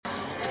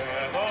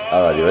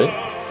Alright, you ready?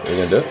 What are you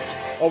going to do?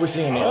 Oh, we're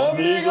singing now.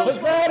 Amigos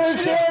para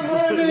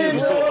siempre, these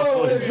will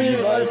always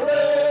be my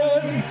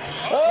friend.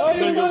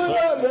 Amigos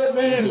that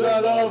means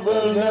that love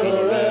will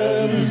never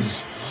end.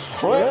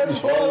 Friends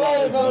for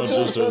life, not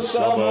just a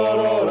summer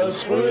or a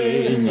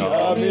spring.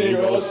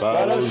 Amigos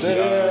para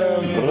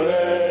siempre.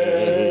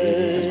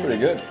 It's pretty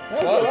good.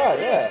 That's all right,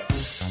 yeah.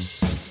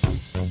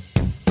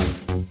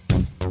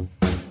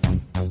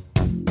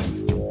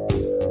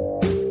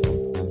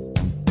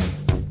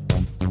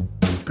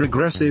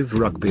 Progressive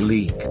Rugby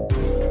League.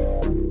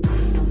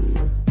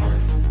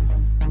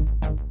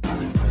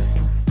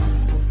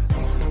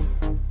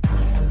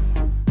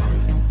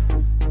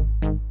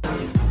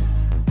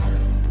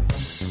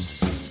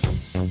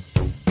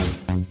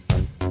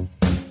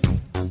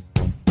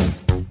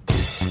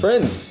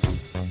 Friends,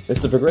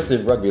 it's the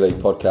Progressive Rugby League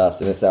podcast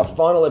and it's our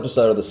final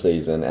episode of the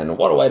season, and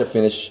what a way to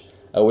finish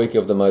a week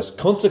of the most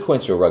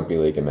consequential rugby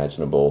league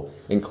imaginable,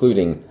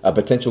 including a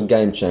potential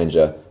game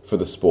changer for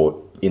the sport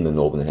in the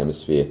Northern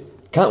Hemisphere.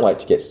 Can't wait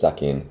to get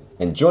stuck in,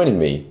 and joining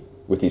me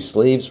with his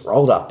sleeves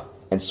rolled up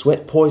and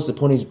sweat poised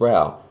upon his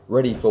brow,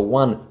 ready for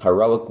one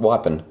heroic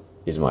wiping,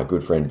 is my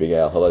good friend Big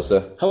Al. Hello,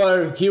 sir.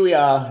 Hello, here we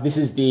are. This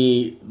is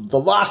the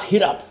last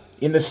hit up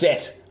in the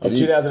set of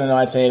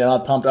 2019, and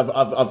I'm pumped.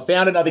 I've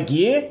found another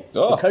gear.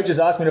 Oh. The coach has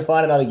asked me to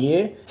find another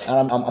gear,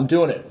 and I'm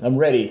doing it. I'm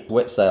ready.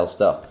 Wet sail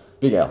stuff.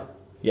 Big Al,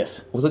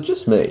 Yes. was it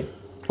just me,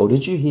 or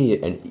did you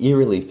hear an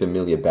eerily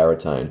familiar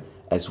baritone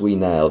as we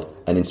nailed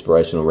an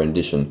inspirational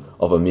rendition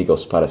of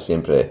Amigos para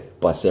Siempre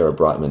by Sarah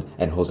Brightman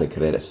and Jose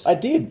Carreras? I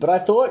did, but I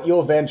thought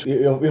your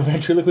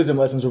ventriloquism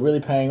lessons were really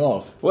paying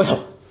off.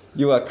 Well,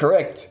 you are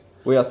correct.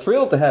 We are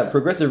thrilled to have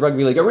Progressive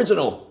Rugby League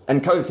original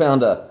and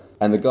co-founder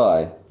and the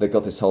guy that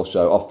got this whole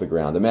show off the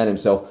ground, the man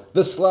himself,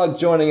 the Slug,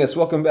 joining us.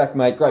 Welcome back,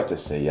 mate. Great to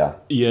see ya.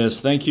 Yes,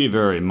 thank you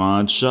very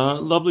much.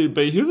 Lovely to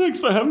be here. Thanks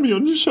for having me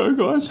on your show,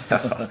 guys.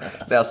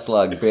 Now,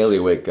 Slug, barely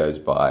a week goes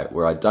by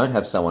where I don't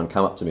have someone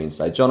come up to me and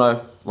say,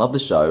 Jono, love the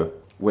show,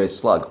 where's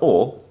Slug?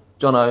 Or,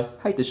 Jono,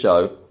 hate the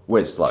show,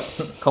 where's Slug?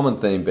 Common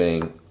theme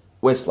being,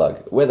 where's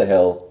Slug? Where the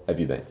hell have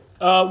you been?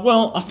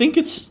 Well, I think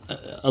it's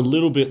a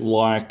little bit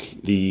like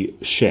the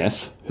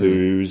chef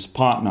whose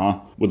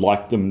partner would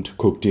like them to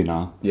cook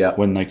dinner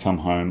when they come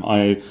home.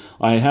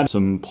 I had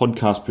some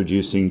podcast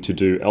producing to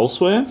do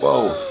elsewhere.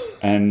 Whoa.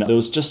 And it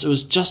was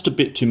just a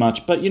bit too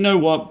much. But you know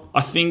what?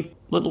 I think,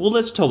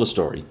 let's tell the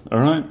story, all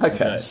right?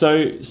 Okay.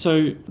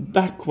 So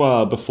back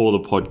before the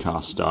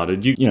podcast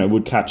started, you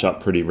would catch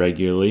up pretty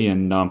regularly,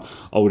 and I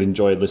would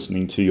enjoy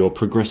listening to your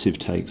progressive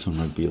takes on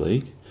rugby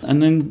league.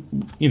 And then,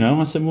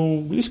 I said,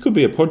 well, this could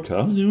be a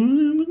podcast.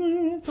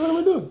 What do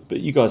we do?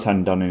 But you guys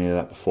hadn't done any of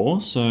that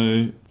before.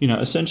 So,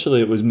 essentially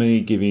it was me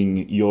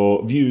giving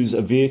your views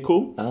a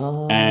vehicle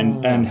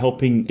and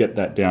helping get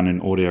that down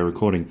in audio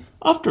recording.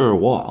 After a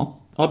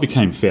while, I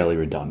became fairly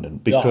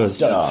redundant because...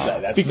 Don't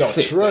say that's not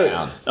true.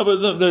 Down. No, but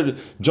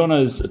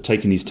Jono's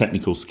taken his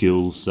technical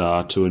skills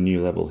to a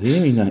new level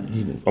here.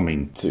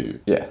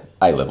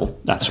 A level.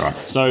 That's right.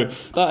 So,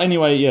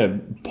 anyway,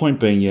 point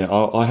being,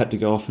 I had to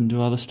go off and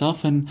do other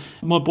stuff, and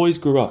my boys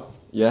grew up.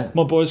 Yeah.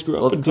 My boys grew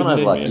up. Well, it's kind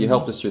of like you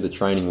helped us through the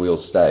training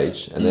wheels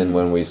stage, and then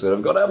when we sort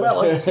of got our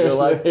balance, you're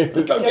like,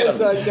 go get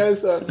them. Go,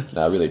 son.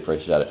 No, I really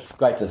appreciate it.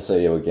 Great to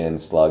see you again,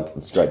 Slug.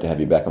 It's great to have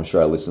you back. I'm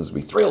sure our listeners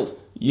will be thrilled.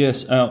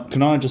 Yes.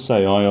 Can I just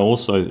say, I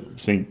also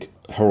think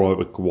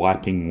heroic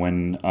wiping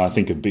when I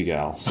think of Big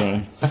Al.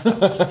 So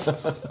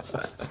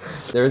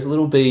There is a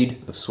little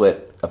bead of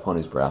sweat upon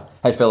his brow.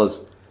 Hey,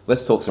 fellas,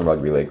 let's talk some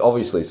rugby league.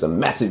 Obviously, some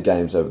massive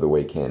games over the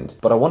weekend,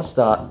 but I want to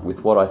start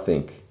with what I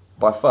think,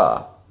 by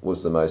far,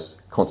 was the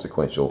most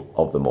consequential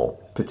of them all,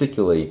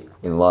 particularly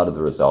in light of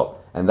the result,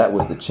 and that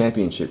was the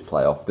championship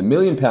playoff, the £1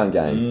 million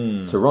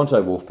game.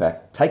 Toronto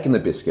Wolfpack taking the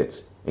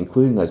biscuits,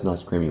 including those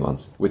nice creamy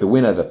ones, with a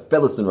win over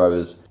Featherston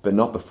Rovers, but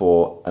not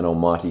before an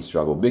almighty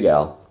struggle. Big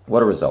Al,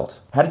 what a result.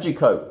 How did you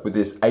cope with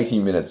this 80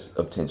 minutes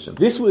of tension?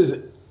 This was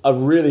a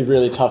really,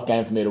 really tough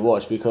game for me to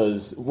watch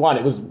because, one,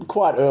 it was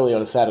quite early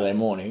on a Saturday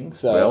morning.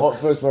 So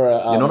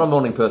you're not a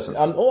morning person.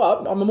 I'm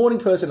a morning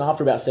person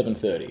after about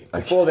 7:30.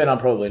 Before then, I'm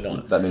probably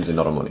not. That means you're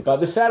not a morning But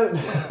person.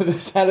 the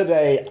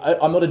Saturday,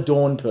 I'm not a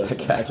dawn person.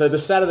 Okay. So the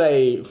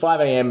Saturday, 5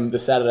 a.m., the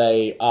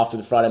Saturday after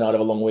the Friday night of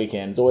a long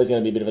weekend, it's always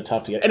going to be a bit of a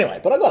tough to get. Anyway,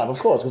 but I got up, of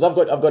course, because I've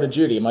got a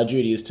duty. My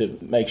duty is to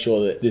make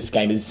sure that this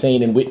game is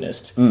seen and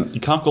witnessed.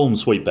 you can't call them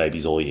sweet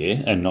babies all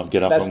year and not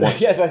get up and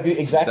watch. Yeah,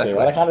 exactly,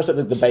 right? I can't just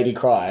let the baby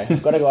cry.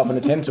 I've got to go up and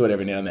attend to it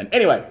every now and then.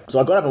 Anyway, so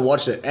I got up and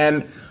watched it,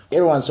 and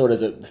everyone saw it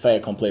as a fait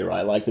accompli,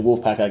 right? Like the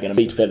Wolfpack are going to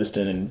beat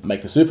Featherston and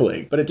make the Super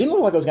League. But it didn't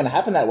look like it was going to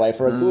happen that way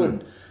for a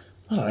good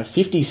I don't know,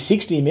 50,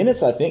 60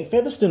 minutes, I think.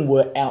 Featherstone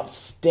were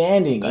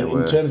outstanding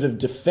in terms of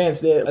defence.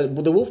 The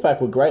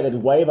Wolfpack were great. They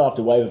did wave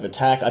after wave of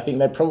attack. I think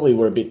they probably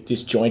were a bit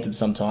disjointed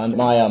sometimes.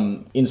 My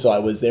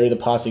insight was they're either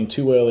passing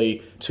too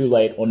early, too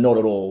late, or not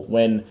at all.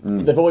 When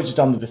they've always just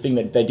done the thing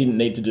that they didn't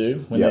need to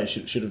do when they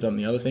should have done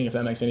the other thing, if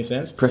that makes any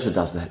sense. Pressure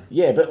does that.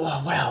 Yeah, but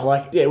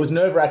it was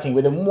nerve-wracking.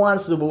 But then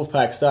once the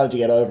Wolfpack started to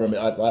get over them,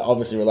 I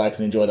obviously relaxed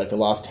and enjoyed the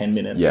last 10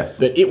 minutes. Yeah.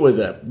 But it was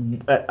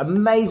an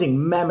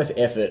amazing, mammoth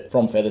effort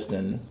from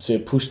Featherstone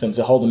to push them,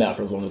 to hold them out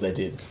for as long as they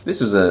did.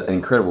 This was an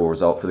incredible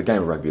result for the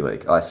game of rugby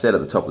league. I said at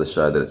the top of the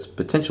show that it's a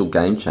potential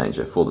game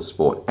changer for the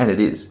sport, and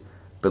it is.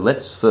 But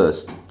let's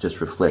first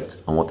just reflect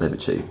on what they've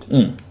achieved.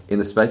 In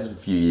the space of a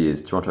few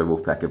years, Toronto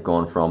Wolfpack have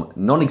gone from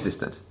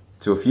non-existent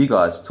to a few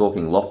guys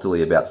talking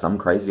loftily about some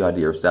crazy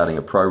idea of starting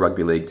a pro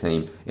rugby league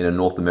team in a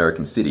North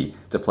American city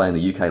to play in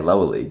the UK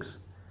lower leagues,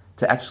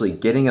 to actually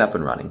getting it up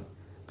and running,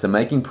 to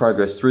making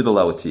progress through the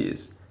lower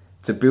tiers,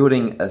 to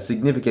building a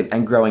significant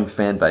and growing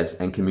fan base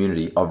and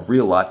community of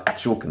real-life,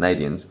 actual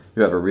Canadians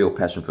who have a real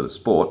passion for the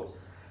sport,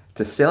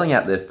 to selling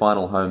out their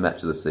final home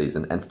match of the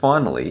season, and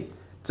finally,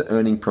 to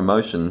earning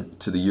promotion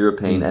to the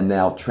European and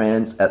now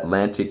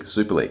Transatlantic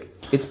Super League.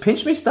 It's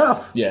pinch me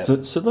stuff. Yeah.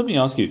 So let me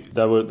ask you,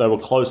 they were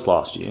close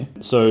last year.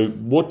 So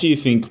what do you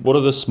think, what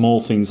are the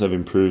small things they've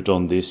improved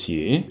on this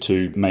year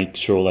to make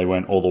sure they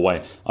went all the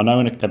way? I know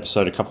in an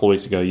episode a couple of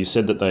weeks ago you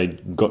said that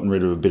they'd gotten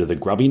rid of a bit of the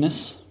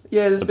grubbiness.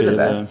 Yeah, there's a bit of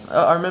that.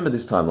 I remember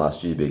this time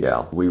last year, Big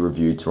Al, we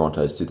reviewed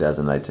Toronto's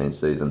 2018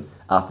 season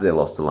after their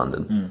loss to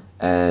London,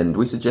 and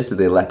we suggested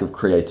their lack of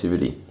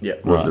creativity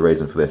was the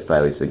reason for their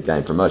failure to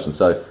gain promotion.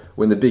 So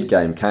when the big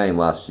game came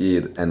last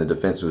year and the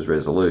defence was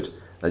resolute,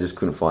 they just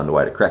couldn't find a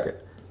way to crack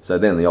it. So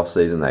then in the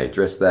off-season, they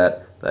addressed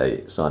that.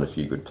 They signed a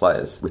few good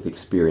players with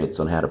experience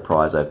on how to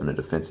prise open a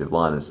defensive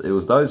line. And it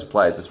was those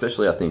players,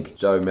 especially, I think,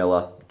 Joe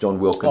Mellor, John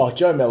Wilkin. Oh,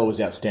 Joe Mellor was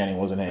outstanding,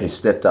 wasn't he? He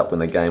stepped up when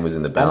the game was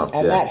in the balance.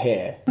 And that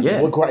hair.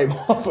 Yeah. What a great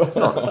mob.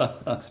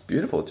 It's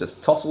beautiful. It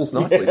just tossles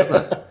nicely,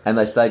 doesn't it? And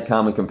they stayed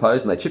calm and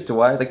composed, and they chipped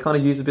away. They kind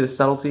of used a bit of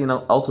subtlety, and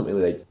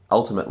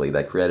ultimately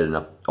they created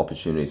enough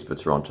opportunities for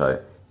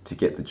Toronto to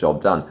get the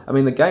job done. I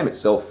mean, the game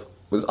itself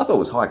I thought it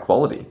was high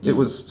quality. It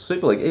was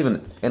Super League, even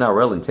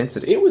NRL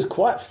intensity. It was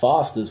quite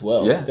fast as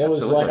well. Yeah, there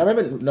was absolutely. I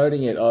remember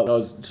noting it. I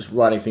was just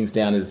writing things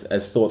down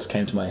as thoughts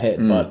came to my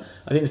head. But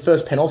I think the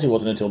first penalty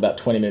wasn't until about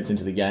 20 minutes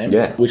into the game,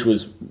 which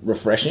was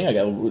refreshing. You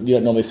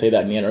don't normally see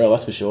that in the NRL,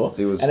 that's for sure.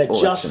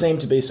 It just seemed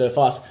to be so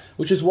fast,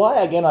 which is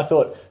why, again, I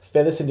thought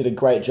Featherstone did a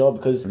great job,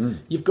 because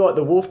you've got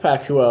the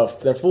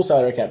Wolfpack, they're a full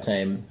salary cap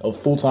team of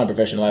full-time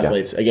professional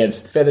athletes,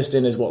 against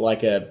Featherstone is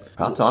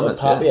part-timers,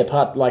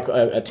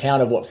 a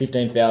town of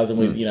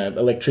 15,000 with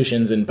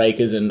electricians and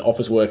bakers and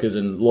office workers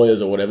and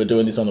lawyers or whatever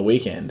doing this on the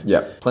weekend.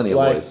 Yeah, plenty of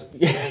lawyers.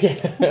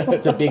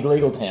 It's a big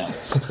legal town.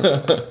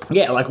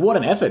 What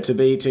an effort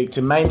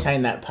to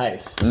maintain that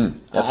pace,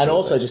 and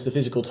also just the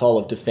physical toll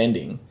of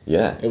defending.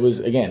 Yeah, it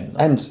was, again,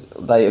 and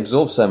they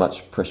absorbed so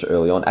much pressure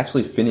early on.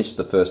 Actually, finished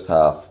the first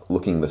half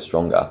looking the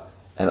stronger,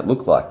 and it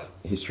looked like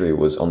history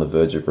was on the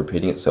verge of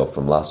repeating itself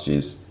from last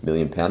year's £1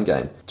 million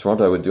game.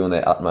 Toronto were doing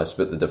their utmost,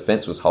 but the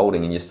defence was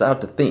holding, and you started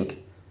to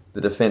think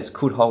the defence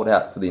could hold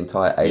out for the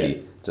entire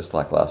 80, just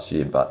like last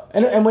year. But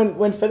and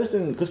when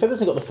Featherstone, because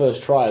Featherstone got the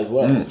first try as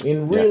well,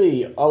 in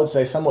really, I would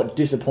say, somewhat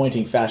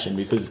disappointing fashion,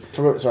 because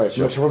from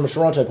a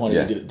Toronto point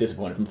of view,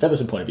 disappointing. From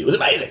Featherstone point of view, it was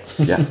amazing.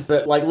 Yeah.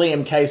 But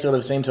Liam Kay sort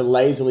of seemed to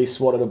lazily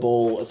swat at a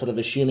ball, sort of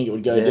assuming it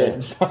would go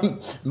dead,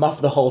 and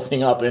muff the whole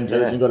thing up, and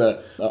Featherstone got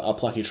a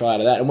plucky try out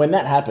of that. And when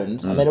that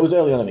happened, I mean, it was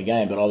early on in the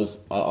game, but I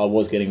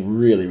was getting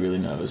really, really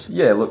nervous.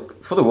 Yeah,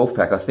 look, for the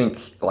Wolfpack, I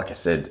think, like I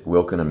said,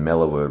 Wilkin and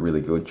Mellor were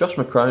really good. Josh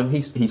McCrone,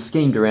 he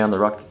schemed around the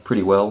ruck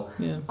pretty well.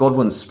 Yeah.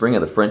 Godwin Springer,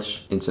 the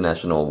French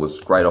international, was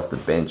great off the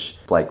bench.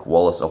 Blake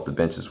Wallace off the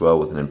bench as well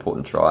with an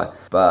important try.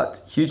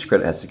 But huge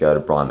credit has to go to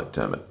Brian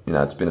McDermott.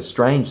 It's been a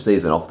strange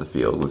season off the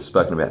field. We've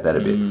spoken about that a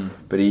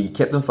bit. But he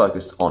kept them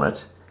focused on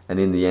it. And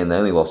in the end, they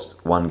only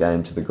lost one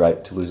game to the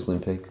great Toulouse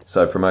Olympique.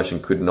 So promotion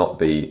could not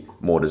be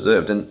more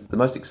deserved. And the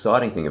most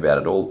exciting thing about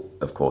it all,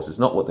 of course, is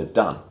not what they've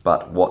done,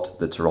 but what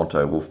the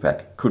Toronto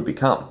Wolfpack could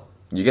become.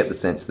 You get the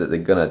sense that they're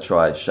going to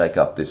try shake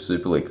up this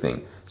Super League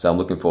thing. So I'm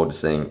looking forward to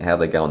seeing how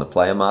they go on the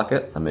player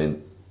market. I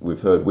mean,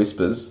 we've heard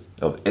whispers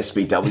of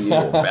SBW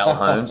or Val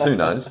Holmes, who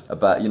knows?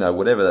 But,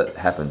 whatever that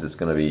happens, it's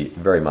going to be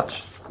very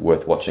much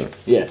worth watching.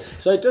 Yeah.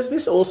 So does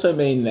this also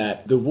mean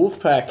that the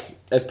Wolfpack,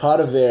 as part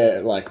of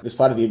their, as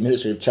part of the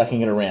administrative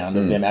chucking it around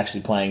of them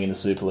actually playing in the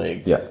Super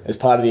League, as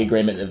part of the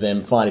agreement of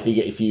them, fine,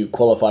 if you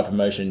qualify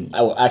promotion,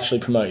 I will actually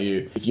promote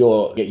you if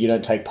you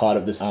don't take part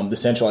of this the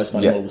centralised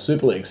funding of the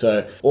Super League.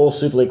 So all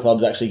Super League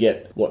clubs actually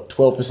get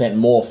 12%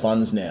 more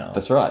funds now.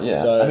 That's right.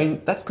 Yeah. So, I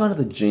mean, that's kind of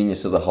the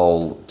genius of the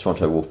whole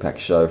Toronto Wolfpack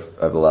show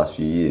over the last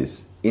few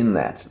years. In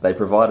that they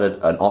provided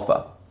an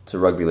offer to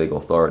rugby league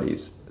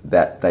authorities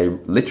that they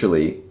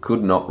literally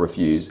could not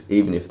refuse,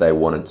 even if they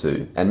wanted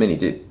to, and many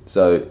did.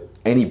 So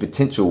any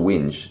potential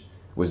whinge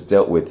was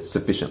dealt with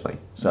sufficiently.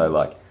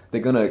 So,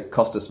 they're going to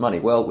cost us money.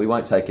 Well, we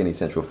won't take any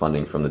central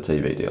funding from the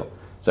TV deal,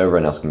 so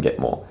everyone else can get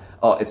more.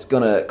 oh, it's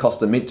going to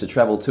cost a mint to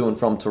travel to and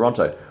from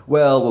Toronto.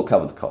 Well, we'll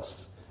cover the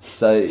costs.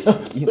 So,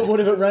 But what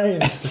if it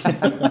rains?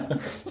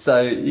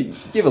 So you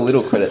give a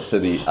little credit to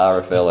the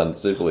RFL and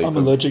Super League. I'm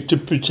allergic to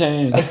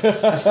pretend.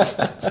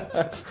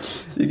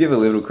 You give a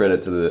little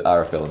credit to the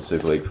RFL and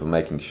Super League for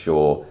making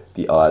sure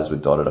the I's were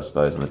dotted, I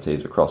suppose, and the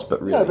T's were crossed.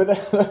 But really,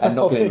 and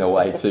not getting in the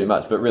way too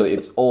much. But really,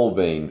 it's all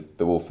been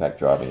the Wolfpack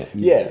driving it.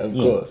 Yeah, of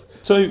course.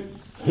 So,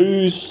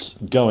 who's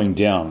going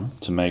down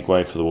to make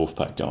way for the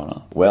Wolfpack going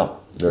up?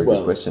 Well, very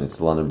good question. It's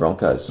the London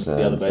Broncos. It's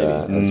the other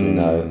baby. As we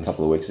know, a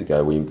couple of weeks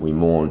ago, we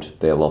mourned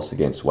their loss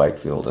against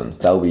Wakefield, and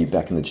they'll be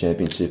back in the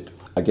championship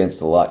against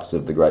the likes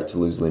of the great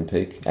Toulouse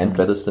Olympique and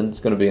Featherstone. It's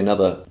going to be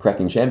another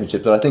cracking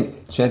championship. But I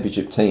think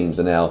championship teams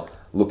are now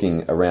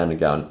looking around and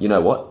going, you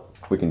know what?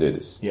 We can do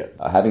this. Yeah.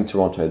 Having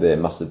Toronto there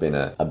must have been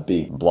a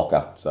big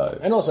blocker. So,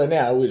 And also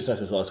now, we discussed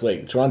this last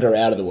week, Toronto are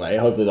out of the way.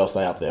 Hopefully they'll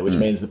stay up there, which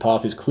means the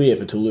path is clear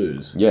for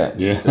Toulouse. yeah.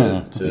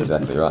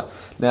 Exactly right.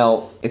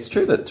 Now, it's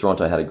true that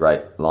Toronto had a great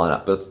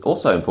lineup, but it's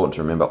also important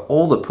to remember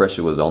all the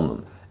pressure was on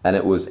them. And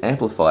it was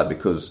amplified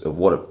because of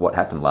what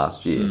happened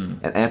last year,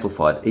 and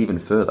amplified even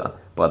further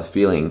by the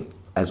feeling,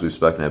 as we've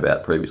spoken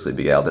about previously,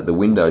 Big Al, that the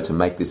window to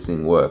make this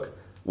thing work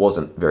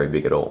wasn't very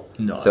big at all.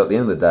 No. So at the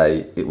end of the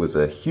day, it was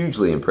a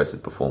hugely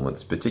impressive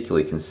performance,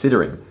 particularly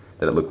considering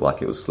that it looked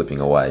like it was slipping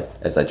away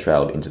as they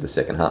trailed into the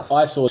second half.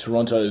 I saw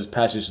Toronto's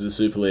passage to the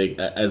Super League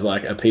as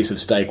like a piece of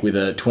steak with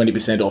a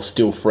 20% off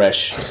still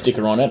fresh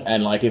sticker on it,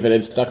 and like if it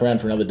had stuck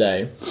around for another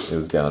day, It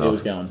was going it on.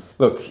 was going.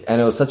 Look,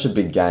 and it was such a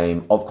big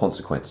game of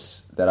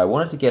consequence that I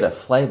wanted to get a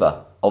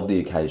flavour of the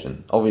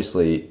occasion.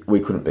 Obviously, we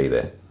couldn't be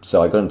there,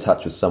 so I got in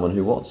touch with someone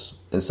who was,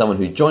 and someone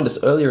who joined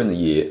us earlier in the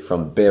year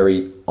from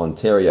Barrie,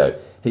 Ontario.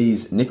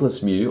 He's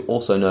Nicholas Mew,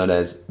 also known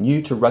as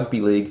New to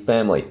Rugby League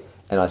Family,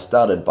 and I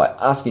started by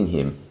asking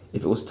him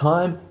if it was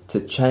time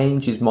to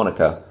change his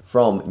moniker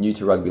from New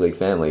to Rugby League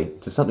Family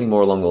to something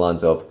more along the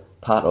lines of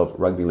part of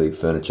Rugby League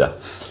Furniture.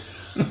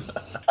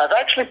 I've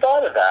actually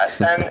thought of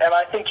that, and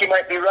I think you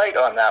might be right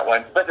on that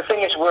one. But the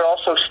thing is, we're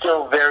also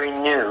still very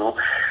new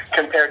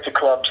compared to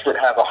clubs that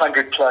have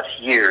 100-plus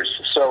years.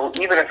 So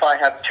even if I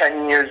have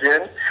 10 years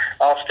in,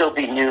 I'll still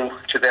be new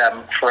to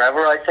them forever,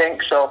 I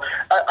think. So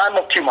I'm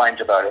of two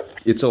minds about it.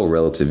 It's all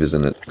relative,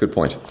 isn't it? Good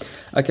point.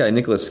 Okay,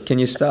 Nicholas, can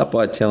you start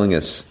by telling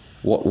us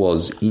what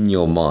was in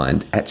your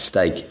mind at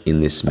stake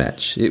in this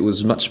match? It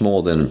was much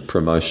more than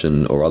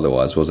promotion or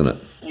otherwise, wasn't it?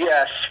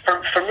 Yes.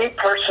 For me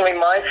personally,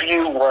 my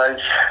view was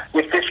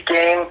if this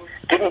game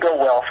didn't go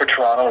well for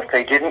Toronto, if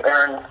they didn't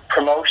earn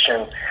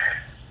promotion,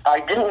 I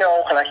didn't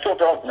know, and I still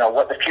don't know,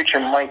 what the future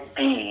might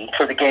be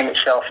for the game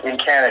itself in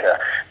Canada.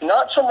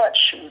 Not so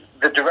much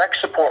the direct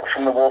support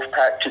from the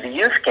Wolfpack to the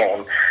youth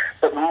game,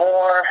 but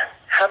more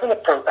having a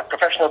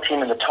professional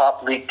team in the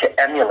top league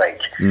to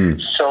emulate,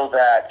 so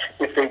that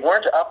if they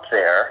weren't up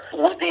there,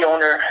 would the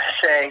owner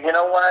say, you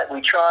know what,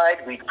 we tried,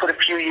 we put a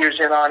few years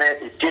in on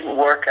it, it didn't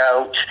work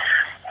out,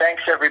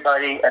 thanks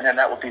everybody, and then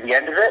that would be the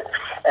end of it.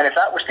 And if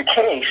that was the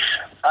case,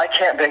 I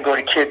can't then go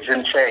to kids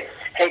and say,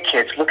 hey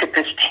kids, look at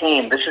this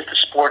team. This is the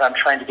sport I'm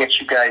trying to get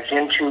you guys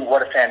into.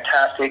 What a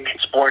fantastic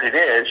sport it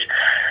is.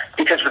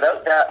 Because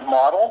without that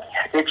model,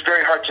 it's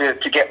very hard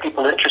to get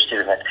people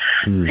interested in it.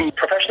 The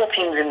professional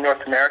teams in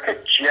North America,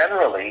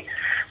 generally,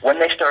 when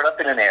they start up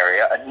in an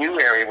area, a new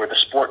area where the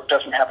sport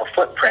doesn't have a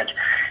footprint,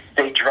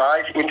 they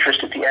drive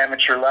interest at the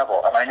amateur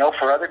level. And I know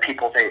for other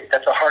people,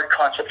 that's a hard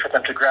concept for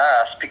them to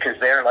grasp, because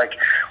they're like,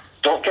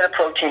 don't get a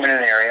pro team in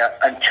an area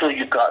until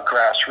you've got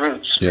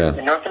grassroots. Yeah.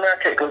 In North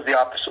America, it goes the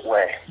opposite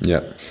way.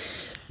 Yeah.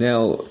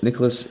 Now,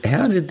 Nicholas,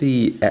 how did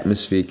the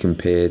atmosphere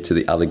compare to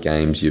the other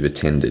games you've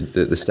attended?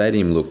 The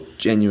stadium looked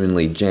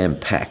genuinely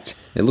jam-packed.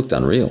 It looked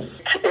unreal.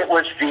 It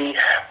was the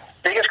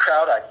biggest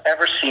crowd I've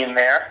ever seen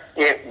there.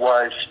 It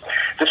was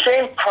the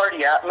same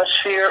party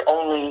atmosphere,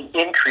 only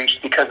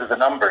increased because of the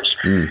numbers.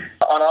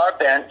 On our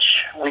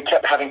bench, we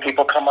kept having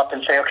people come up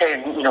and say,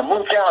 okay,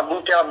 move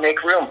down,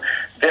 make room.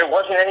 There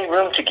wasn't any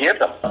room to give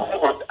them. We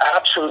were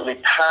absolutely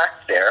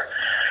packed there.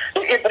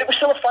 But it was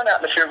still a fun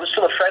atmosphere. It was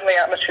still a friendly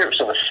atmosphere. It was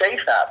still a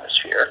safe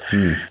atmosphere.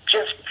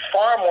 Just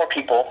far more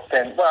people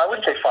than, well, I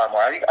wouldn't say far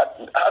more.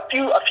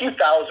 A few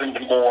thousand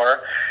more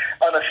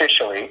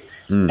unofficially.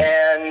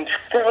 And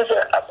there was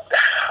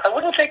I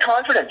wouldn't say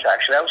confidence,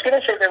 actually. I was going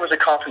to say there was a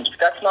confidence, but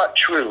that's not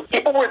true.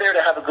 People were there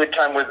to have a good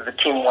time whether the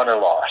team won or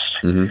lost.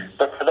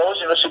 But for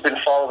those of us who've been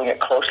following it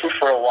closely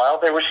for a while,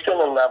 there was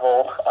still a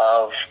level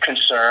of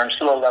concern,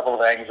 still a level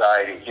of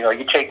anxiety.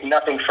 You take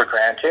nothing for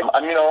granted.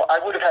 I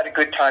would have had a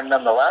good time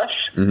nonetheless.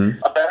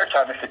 A better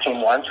time if the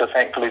team won, so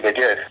thankfully they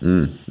did.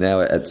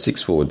 Now, at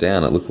 6-4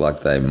 down, it looked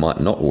like they might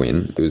not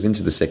win. It was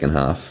into the second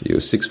half. It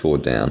was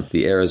 6-4 down.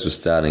 The errors were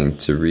starting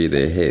to rear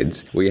their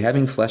heads. Were you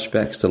having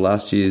flashbacks to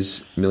last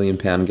year's £1 million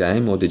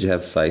game, or did you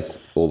have faith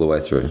all the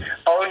way through?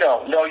 Oh,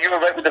 no, you were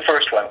right with the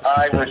first one.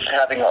 I was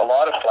having a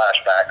lot of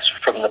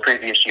flashbacks from the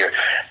previous year.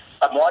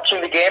 I'm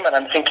watching the game and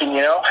I'm thinking,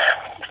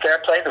 fair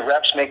play, the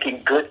refs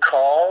making good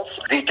calls.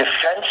 The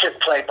defensive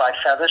play by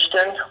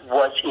Featherston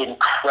was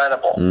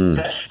incredible.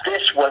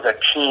 This was a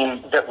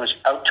team that was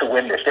out to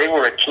win this. They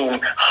were a team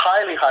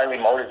highly, highly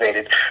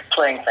motivated,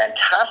 playing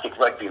fantastic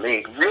rugby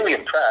league, really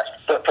impressed.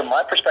 But from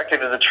my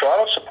perspective as a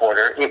Toronto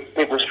supporter,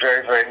 it was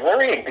very, very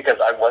worrying because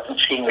I wasn't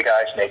seeing the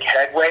guys make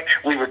headway.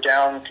 We were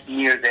down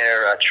near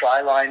their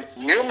try line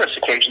numerous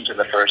occasions in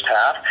the first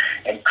half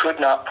and could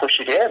not push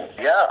it in.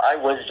 Yeah, I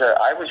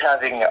was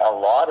having a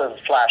lot of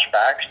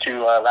flashbacks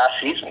to last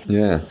season.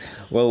 Yeah.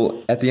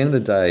 Well, at the end of the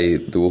day,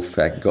 the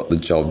Wolfpack got the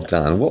job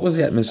done. What was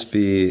the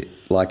atmosphere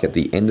like at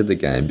the end of the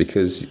game?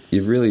 Because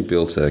you've really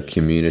built a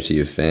community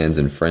of fans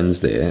and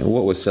friends there.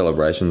 What were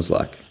celebrations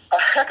like? A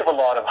heck of a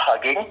lot of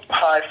hugging,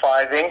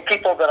 high-fiving,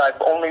 people that I've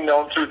only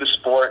known through the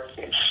sport,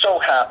 so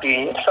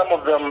happy, some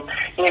of them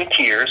in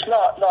tears,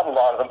 not a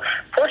lot of them.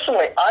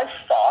 Personally, I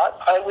thought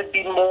I would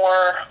be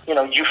more,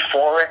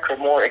 euphoric or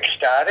more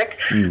ecstatic.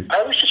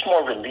 I was just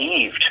more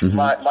relieved.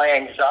 My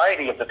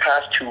anxiety of the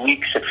past 2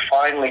 weeks had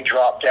finally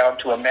dropped down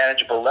to a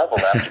manageable level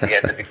after the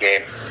end of the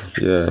game.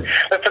 Yeah.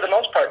 But for the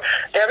most part,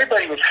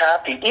 everybody was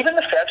happy, even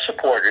the Fev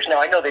supporters.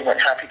 Now, I know they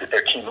weren't happy that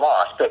their team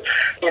lost, but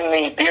in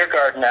the beer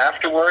garden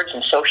afterwards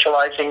and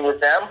socializing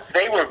with them,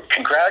 they were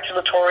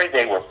congratulatory,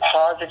 they were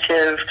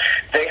positive,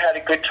 they had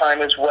a good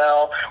time as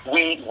well.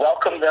 We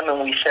welcomed them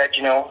and we said,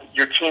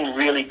 your team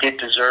really did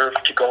deserve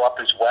to go up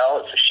as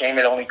well. It's a shame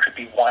it only could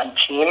be one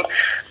team.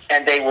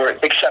 And they were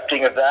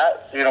accepting of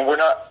that. We're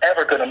not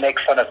ever going to make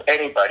fun of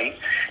anybody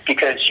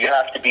because you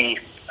have to be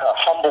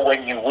humble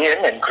when you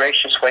win and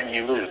gracious when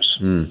you lose.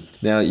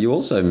 Now, you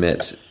also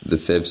met the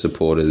Fev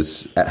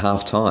supporters at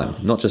half-time,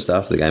 not just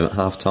after the game, at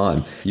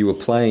half-time. You were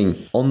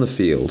playing on the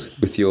field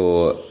with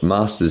your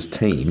Masters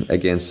team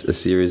against a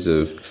series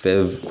of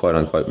Fev,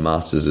 quote-unquote,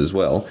 Masters as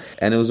well.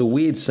 And it was a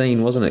weird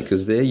scene, wasn't it?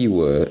 Because there you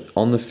were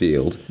on the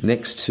field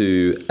next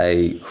to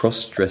a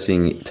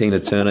cross-dressing Tina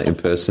Turner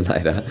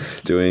impersonator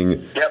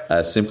doing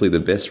simply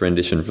the best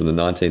rendition from the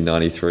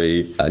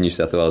 1993 New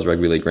South Wales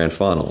Rugby League Grand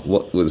Final.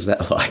 What was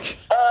that like?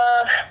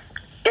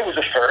 It was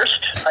a first.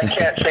 I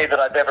can't say that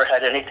I've ever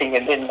had anything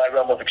in my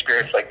realm of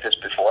experience like this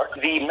before.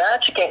 The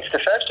match against the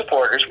Fev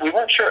supporters, we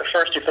weren't sure at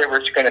first if there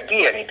was going to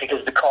be any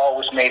because the call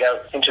was made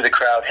out into the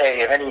crowd,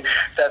 hey, if any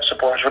Fev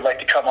supporters would like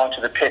to come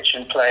onto the pitch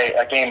and play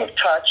a game of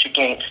touch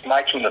against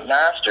my team of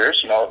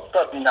Masters,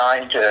 about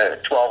 9 to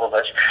 12 of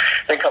us,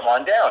 then come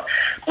on down.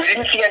 We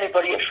didn't see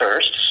anybody at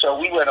first, so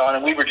we went on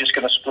and we were just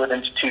going to split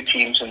into two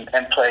teams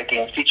and play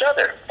against each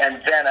other.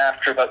 And then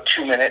after about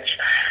 2 minutes,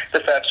 the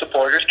Fev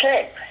supporters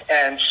came.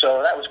 And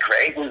so that was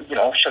great. We,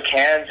 shook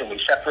hands and we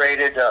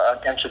separated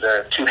into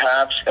the two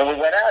halves and we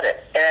went at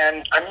it.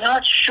 And I'm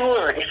not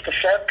sure if the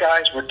Fev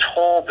guys were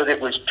told that it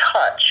was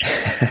touch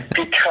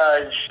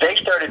because they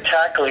started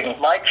tackling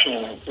my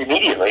team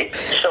immediately.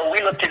 So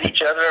we looked at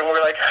each other and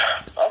we're like,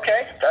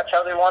 okay, that's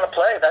how they want to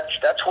play.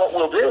 That's what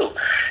we'll do.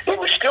 It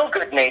was still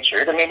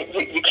good-natured. I mean,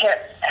 you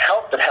can't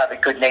help but have a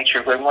good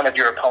nature when one of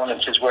your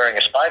opponents is wearing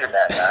a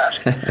Spider-Man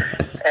mask.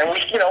 And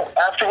we,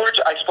 afterwards,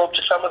 I spoke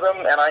to some of them,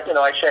 and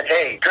I said,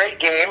 hey, great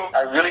game.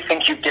 I really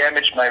think you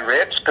damaged my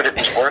ribs, but it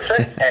was worth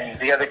it. And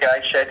the other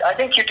guy said, I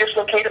think you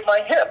dislocated my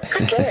hip.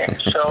 Good game.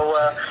 So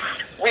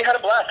we had a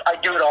blast.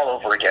 I'd do it all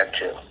over again,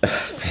 too.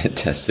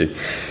 Fantastic.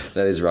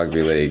 That is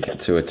rugby league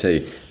to a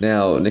T.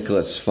 Now,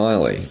 Nicholas,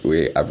 finally,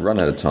 I've run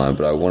out of time,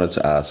 but I wanted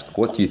to ask,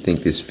 what do you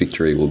think this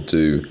victory will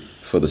do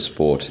for the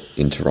sport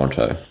in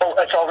Toronto? Oh,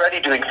 it's already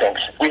doing things.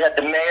 We had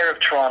the mayor of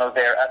Toronto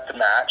there at the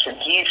match, and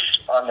he's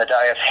on the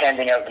dais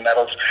handing out the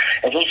medals,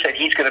 and he said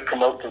he's going to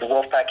promote the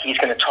Wolfpack. He's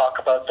going to talk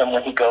about them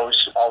when he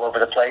goes all over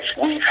the place.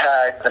 We've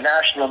had the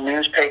national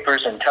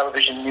newspapers and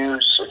television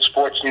news and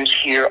sports news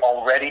here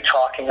already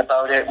talking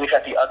about it. We've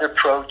had the other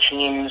pro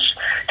teams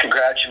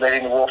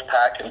congratulating the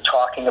Wolfpack and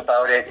talking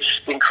about it. It's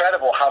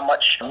incredible how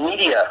much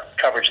media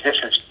coverage this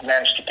has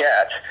managed to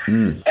get.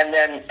 And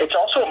then it's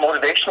also a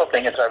motivational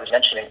thing, as I was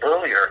mentioning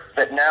earlier,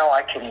 that now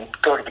I can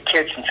go to the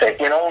kids and say,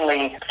 in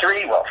only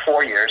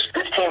 4 years,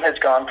 this team has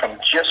gone from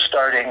just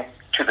starting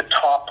to the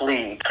top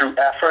league through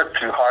effort,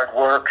 through hard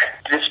work,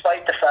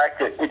 despite the fact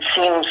that it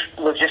seems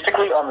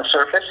logistically on the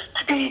surface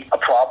to be a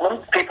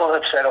problem. People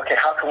have said, okay,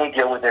 how can we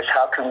deal with this?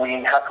 How can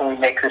we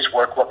make this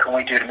work? What can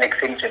we do to make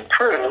things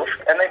improve?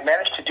 And they've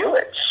managed to do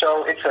it.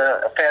 So it's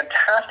a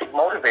fantastic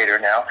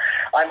motivator now.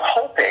 I'm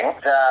hoping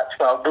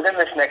that, within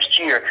this next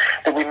year,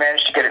 that we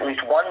manage to get at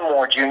least one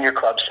more junior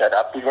club set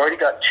up. We've already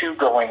got 2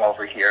 going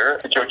over here,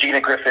 the Georgina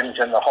Griffins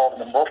and the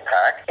Haldeman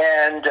Wolfpack.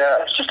 And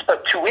just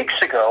about 2 weeks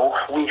ago,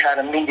 we had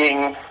a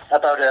meeting.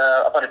 About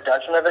a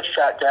dozen of us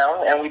sat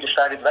down and we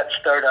decided let's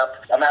start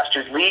up a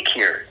Masters League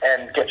here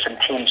and get some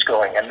teams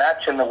going, and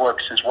that's in the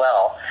works as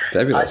well.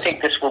 Fabulous. I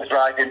think this will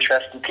drive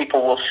interest and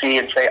people will see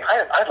and say,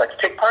 I'd like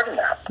to take part in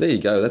that. There you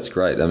go, that's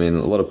great. I mean,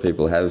 a lot of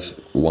people have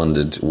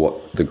wondered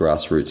what the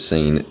grassroots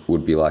scene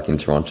would be like in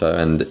Toronto,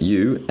 and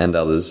you and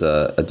others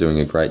are doing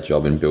a great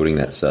job in building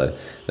that, so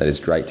that is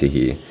great to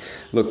hear.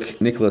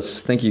 Look,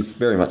 Nicholas, thank you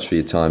very much for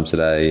your time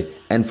today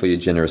and for your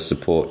generous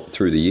support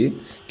through the year.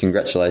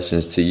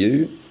 Congratulations to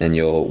you, and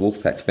your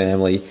Wolfpack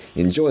family.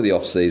 Enjoy the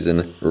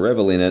off-season,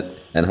 revel in it,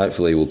 and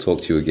hopefully we'll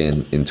talk to you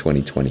again in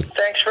 2020.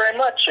 Thanks very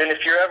much. And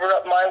if you're ever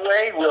up my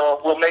way,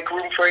 we'll make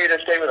room for you to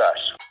stay with us.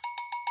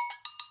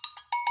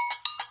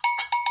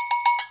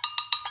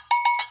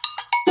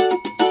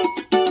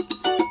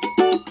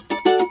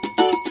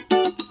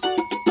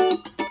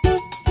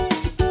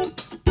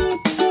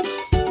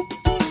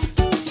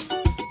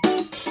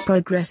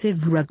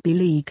 Progressive Rugby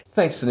League.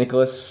 Thanks,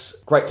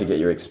 Nicholas. Great to get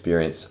your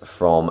experience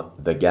from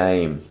the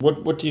game.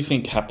 What do you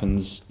think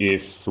happens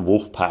if the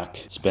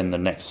Wolfpack spend the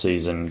next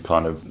season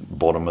kind of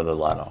bottom of the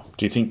ladder?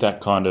 Do you think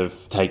that kind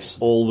of takes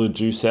all the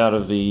juice out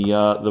of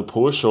the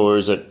push, or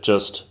is it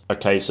just a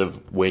case of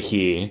we're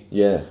here?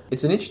 Yeah,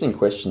 it's an interesting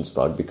question,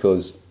 Slug,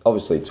 because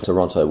obviously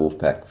Toronto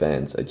Wolfpack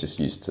fans are just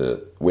used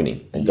to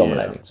winning and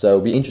dominating. So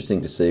it'll be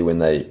interesting to see when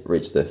they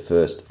reach their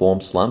first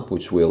form slump,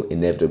 which will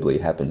inevitably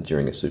happen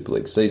during a Super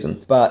League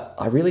season. But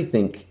I really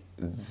think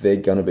they're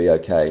going to be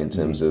okay in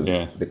terms of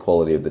the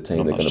quality of the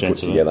team they're going to put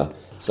together.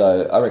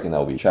 So I reckon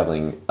they'll be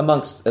travelling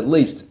amongst at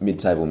least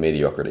mid-table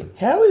mediocrity.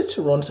 How is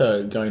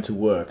Toronto going to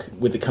work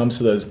when it comes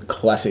to those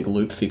classic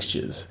loop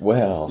fixtures?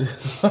 Well,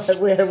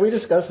 have we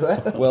discussed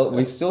that? Well,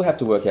 we still have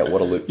to work out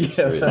what a loop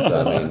fixture is.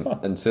 So, I mean,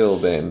 until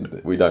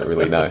then, we don't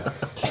really know.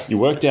 You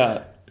worked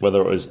out whether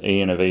it was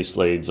Ian of East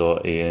Leeds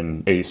or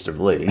Ian East of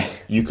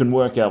Leeds. You can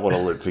work out what a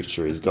loop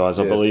fixture is, guys.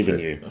 I believe in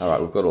you. All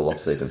right, we've got all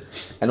off-season.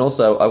 And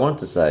also, I wanted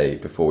to say,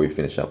 before we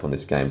finish up on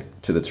this game,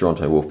 to the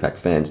Toronto Wolfpack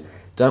fans,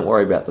 don't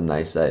worry about the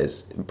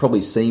naysayers. It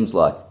probably seems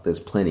like there's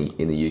plenty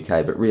in the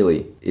UK, but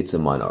really, it's a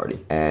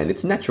minority. And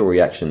it's a natural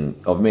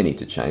reaction of many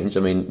to change. I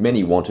mean,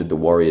 many wanted the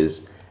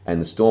Warriors and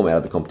the Storm out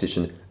of the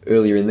competition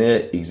earlier in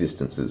their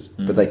existences,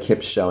 but they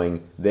kept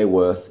showing their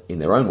worth in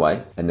their own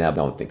way, and now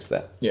no one thinks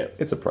that. Yeah.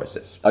 It's a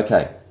process.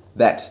 Okay,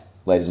 that,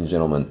 ladies and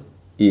gentlemen,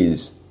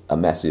 is a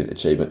massive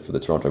achievement for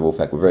the Toronto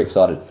Wolfpack. We're very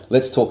excited.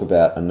 Let's talk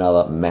about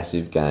another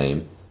massive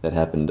game that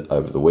happened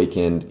over the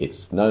weekend.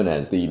 It's known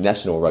as the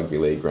National Rugby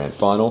League Grand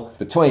Final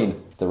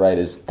between the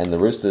Raiders and the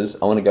Roosters.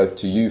 I want to go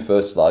to you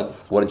first, Slug.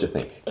 What did you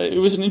think? It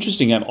was an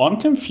interesting game. I'm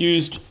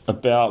confused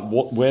about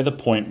where the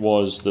point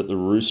was that the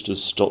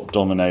Roosters stopped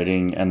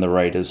dominating and the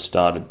Raiders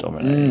started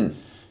dominating.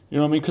 You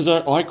know what I mean? Because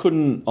I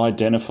couldn't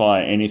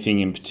identify anything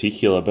in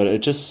particular, but it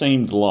just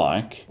seemed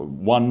like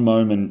one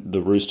moment the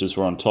Roosters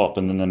were on top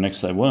and then the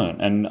next they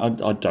weren't. And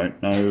I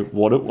don't know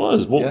what it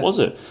was. What was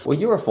it? Well,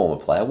 you're a former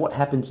player. What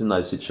happens in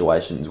those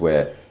situations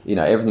where, you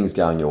know, everything's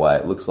going your way?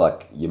 It looks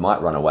like you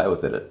might run away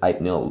with it at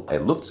 8-0.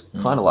 It looked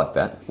kind of like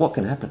that. What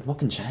can happen? What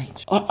can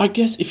change? I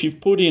guess if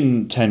you've put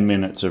in 10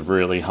 minutes of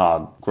really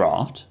hard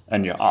graft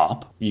and you're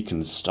up, you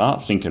can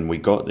start thinking we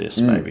got this,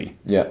 maybe.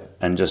 Yeah.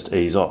 And just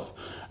ease off.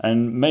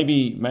 And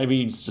maybe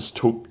it just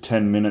took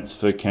 10 minutes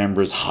for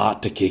Canberra's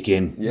heart to kick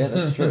in. Yeah,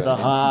 that's true. The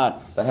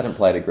heart. They hadn't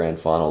played a grand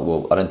final.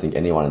 Well, I don't think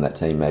anyone in that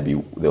team, maybe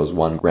there was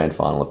one grand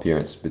final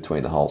appearance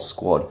between the whole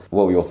squad.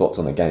 What were your thoughts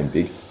on the game,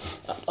 Big?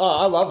 Oh,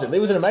 I loved it. It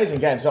was an amazing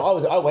game. So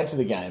I went to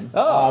the game.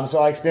 Oh.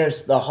 So I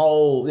experienced the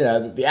whole,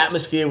 the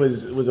atmosphere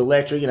was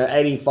electric.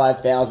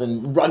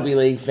 85,000 rugby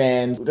league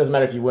fans. It doesn't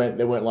matter if they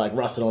weren't like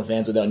rusted on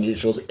fans or they were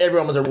neutrals.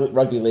 Everyone was a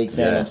rugby league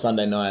fan on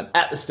Sunday night.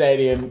 At the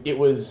stadium, it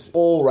was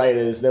all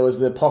Raiders. There was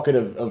the pocket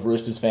of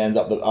Roosters fans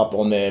up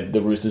on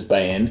the Roosters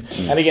Bay end.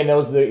 And again, there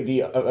was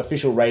the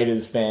official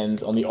Raiders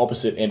fans on the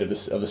opposite end of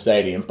the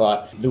stadium.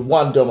 But the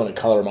one dominant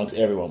colour amongst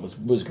everyone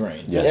was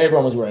green. Yeah.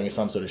 Everyone was wearing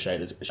some sort of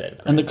shade of green.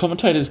 And the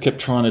commentators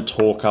kept trying to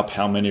talk up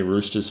how many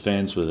Roosters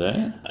fans were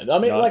there. I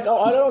mean, I don't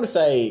want to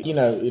say,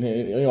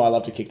 I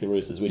love to kick the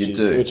Roosters,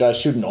 which I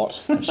should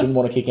not. I shouldn't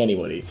want to kick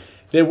anybody.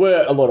 There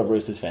were a lot of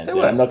Roosters fans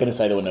there. I'm not going to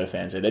say there were no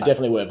fans there. There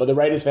definitely were. But the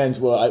Raiders fans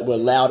were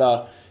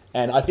louder.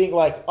 And I think,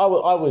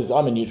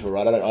 I'm a neutral,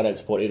 right? I don't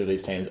support either of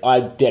these teams. I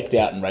decked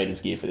out in Raiders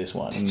gear for this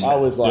one. I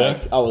was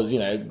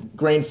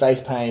green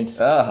face paint.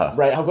 I've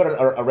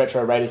got a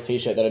retro Raiders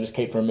t-shirt that I just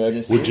keep for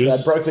emergencies. So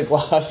I broke the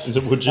glass. Is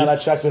it Woodges? And I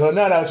chucked it on.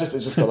 No, it's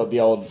just got the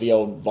old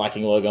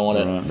Viking logo on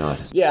it. Right.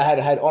 Nice. Yeah, I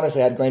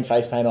had green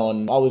face paint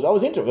on. I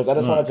was into it because I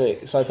just wanted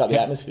to soak up the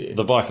atmosphere.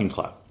 The Viking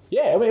clap.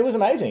 Yeah, it was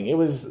amazing.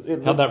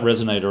 How'd that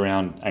resonate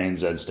around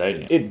ANZ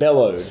Stadium? It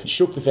bellowed,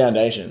 shook the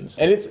foundations.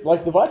 And it's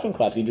like the Viking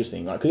clap's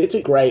interesting, right? Because it's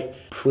a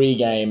great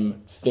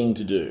pre-game thing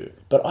to do.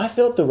 But I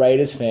felt the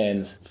Raiders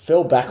fans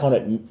fell back on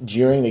it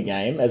during the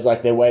game as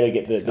like their way to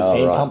get the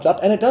team pumped up,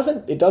 and it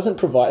doesn't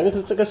provide, because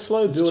it's like a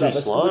slow build up,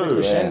 it's slow, a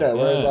crescendo.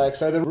 Yeah. Whereas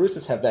so the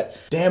Roosters have that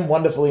damn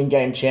wonderful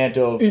in-game chant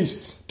of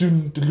East,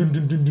 dun, dun, dun,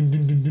 dun, dun,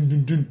 dun, dun,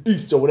 dun, dun,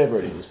 East, or whatever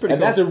it is,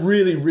 and that's a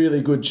really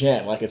really good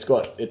chant. Like it's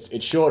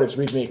short, it's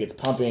rhythmic, it's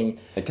pumping.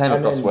 It came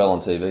across well on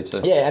TV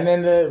too. Yeah, and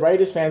then the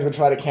Raiders fans would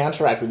try to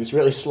counteract with this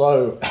really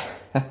slow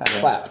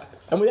clap.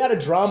 And without a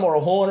drum or a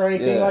horn or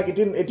anything,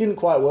 it didn't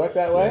quite work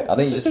that way. I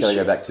think you just got to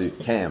go back to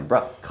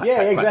Canberra.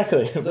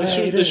 Exactly.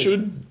 There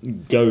should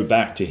go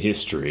back to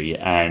history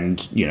and,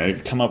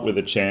 come up with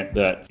a chant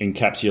that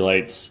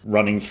encapsulates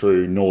running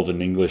through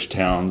northern English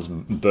towns,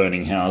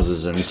 burning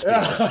houses and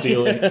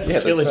stealing.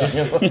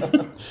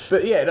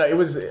 But yeah, no, it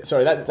was...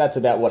 Sorry, that's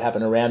about what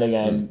happened around the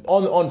game.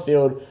 On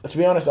field, to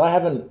be honest, I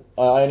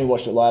only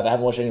watched it live. I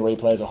haven't watched any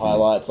replays or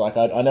highlights. Like,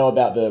 I know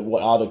about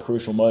what are the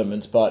crucial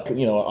moments, but,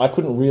 I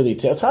couldn't really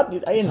tell. It's hard.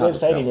 ANZ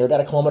Stadium, you're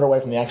about a kilometre away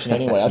from the action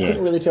anyway. I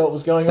couldn't really tell what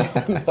was going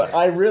on. But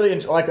I really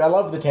I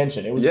love the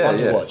tension. It was fun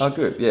to watch. Oh,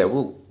 good. Yeah,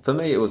 well, for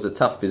me, it was a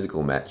tough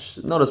physical match.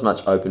 Not as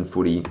much open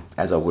footy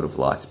as I would have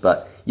liked,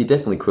 but you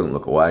definitely couldn't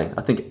look away.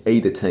 I think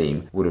either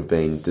team would have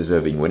been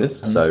deserving winners,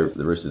 so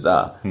the Roosters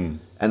are.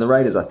 And the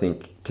Raiders, I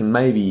think, can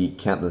maybe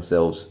count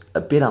themselves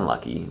a bit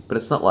unlucky, but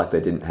it's not like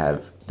they didn't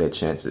have their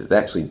chances. They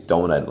actually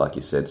dominated, like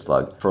you said,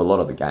 Slug, for a lot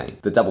of the game.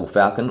 The double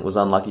falcon was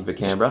unlucky for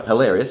Canberra.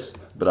 Hilarious,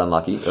 but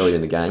unlucky earlier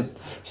in the game.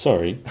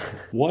 Sorry,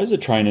 why does a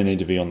trainer need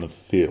to be on the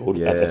field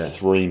at the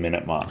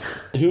 3-minute mark?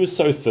 Who was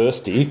so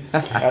thirsty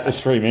at the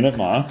 3-minute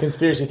mark?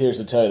 Conspiracy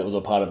theorists to tell you that was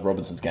a part of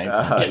Robinson's game.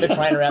 Get the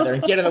trainer out there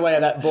and get in the way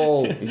of that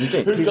ball.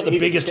 Who's got the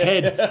biggest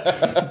head?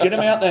 Get him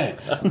out there.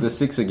 The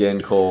 6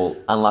 again call,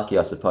 unlucky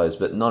I suppose,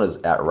 but not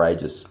as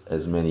outrageous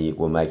as many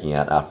were making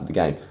out after the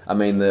game. I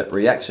mean, the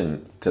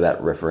reaction to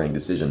that refereeing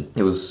decision,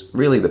 it was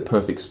really the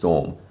perfect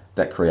storm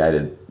that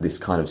created this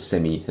kind of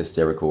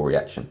semi-hysterical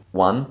reaction.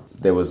 1,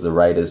 there was the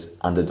Raiders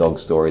underdog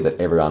story that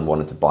everyone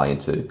wanted to buy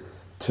into.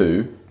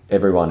 2,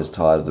 everyone is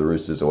tired of the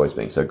Roosters always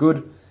being so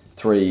good.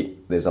 3,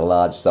 there's a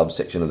large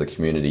subsection of the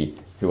community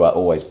who are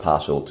always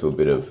partial to a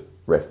bit of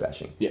ref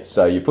bashing. Yes.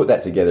 So you put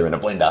that together in a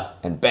blender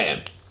and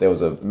bam, there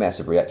was a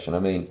massive reaction. I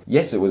mean,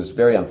 yes, it was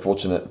very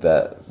unfortunate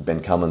that Ben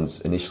Cummins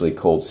initially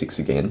called 6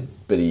 again,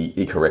 but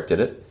he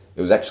corrected it.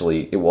 It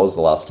was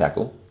the last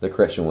tackle. The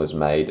correction was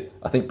made,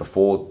 I think,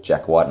 before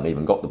Jack Whiten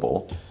even got the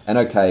ball. And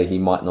okay, he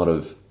might not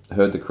have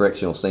heard the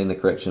correction or seen the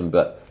correction,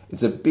 but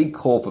it's a big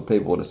call for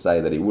people to say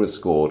that he would have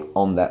scored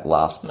on that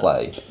last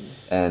play.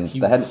 And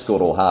they hadn't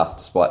scored all half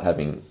despite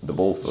having the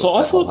ball for So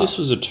I thought this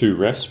was a 2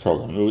 refs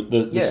problem.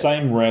 The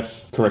same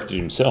ref corrected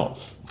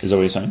himself. Is that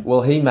what you're saying?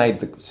 Well, he made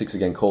the 6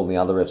 again call, and the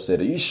other ref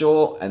said, "Are you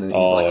sure?" And then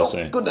he's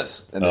like,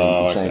 goodness!" And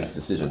then he changed his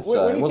decision.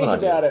 When you think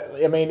about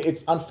it, I mean,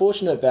 it's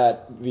unfortunate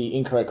that the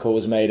incorrect call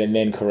was made and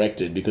then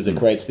corrected because it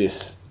creates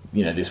this,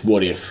 this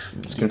what if,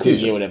 it's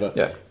confusion or whatever.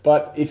 Yeah.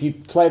 But if you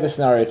play the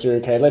scenario through,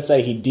 okay, let's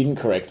say he didn't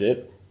correct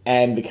it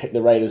and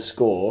the Raiders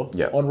score,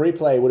 on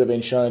replay it would have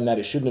been shown that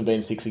it shouldn't have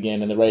been 6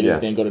 again, and the Raiders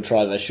then got a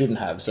try that they shouldn't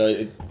have.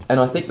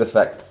 And I think the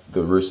fact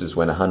the Roosters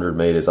went 100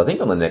 metres, I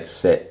think on the next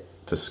set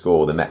to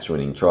score the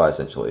match-winning try,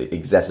 essentially,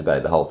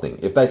 exacerbated the whole thing.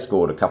 If they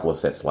scored a couple of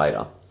sets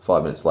later,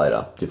 5 minutes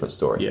later, different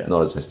story. Yeah.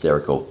 Not as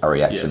hysterical a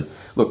reaction. Yeah.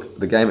 Look,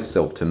 the game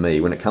itself, to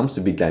me, when it comes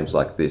to big games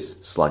like this,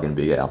 Slug and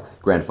Big Al,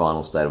 Grand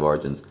Final, State of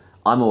Origins,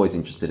 I'm always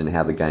interested in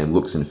how the game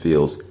looks and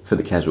feels for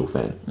the casual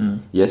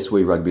fan. Yes,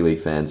 we rugby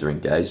league fans are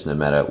engaged no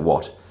matter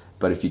what,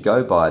 but if you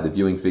go by the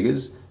viewing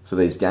figures for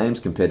these games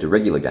compared to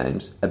regular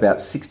games, about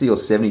 60 or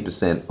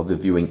 70% of the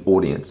viewing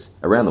audience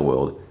around the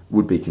world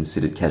would be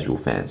considered casual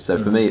fans. So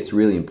for me, it's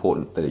really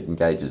important that it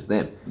engages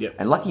them. Yep.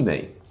 And lucky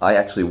me, I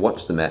actually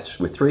watched the match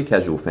with 3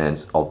 casual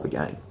fans of the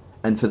game.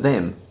 And for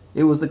them,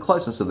 it was the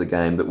closeness of the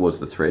game that was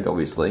the thread,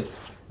 obviously.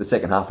 The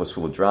second half was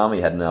full of drama.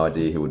 You had no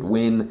idea who would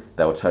win.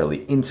 They were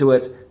totally into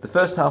it. The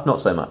first half, not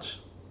so much.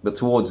 But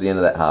towards the end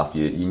of that half,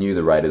 you knew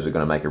the Raiders were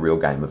going to make a real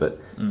game of it.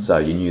 So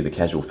you knew the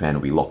casual fan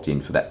would be locked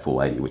in for that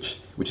full 80,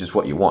 which is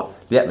what you want.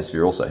 The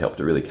atmosphere also helped.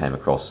 It really came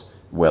across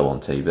well on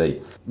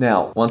TV.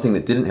 Now, one thing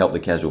that didn't help the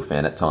casual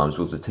fan at times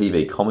was the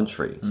TV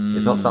commentary.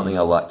 It's not something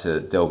I like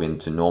to delve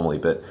into normally,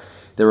 but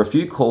there were a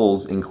few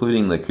calls,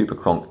 including the Cooper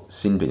Cronk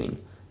sin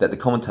binning, that the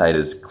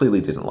commentators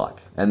clearly didn't like.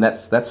 And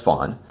that's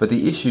fine. But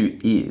the issue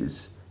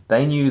is,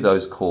 they knew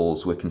those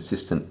calls were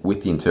consistent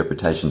with the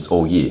interpretations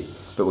all year,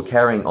 but were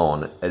carrying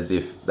on as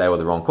if they were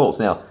the wrong calls.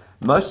 Now,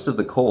 most of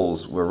the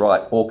calls were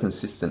right or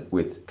consistent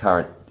with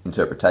current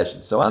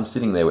interpretations. So I'm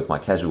sitting there with my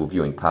casual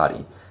viewing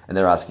party, and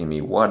they're asking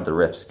me, why did the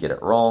refs get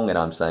it wrong? And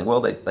I'm saying, well,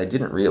 they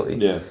didn't really.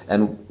 Yeah.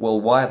 And, well,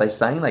 why are they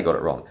saying they got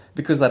it wrong?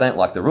 Because they don't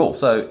like the rule.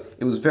 So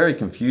it was very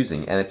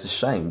confusing, and it's a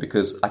shame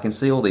because I can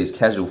see all these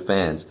casual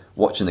fans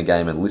watching the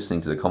game and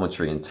listening to the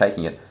commentary and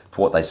taking it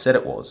for what they said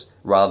it was,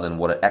 rather than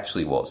what it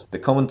actually was. The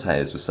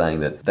commentators were saying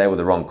that they were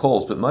the wrong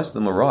calls, but most of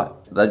them were right.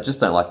 They just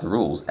don't like the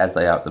rules as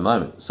they are at the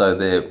moment. So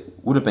there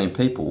would have been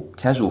people,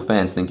 casual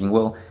fans, thinking,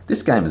 well,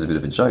 this game is a bit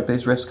of a joke.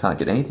 These refs can't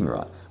get anything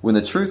right. When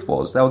the truth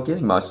was, they were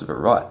getting most of it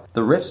right.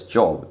 The ref's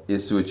job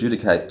is to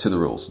adjudicate to the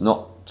rules,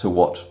 not to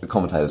what the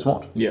commentators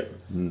want. Yeah.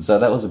 So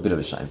that was a bit of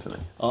a shame for me.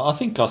 I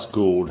think Gus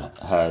Gould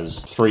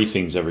has 3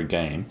 things every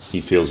game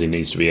he feels he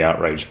needs to be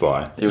outraged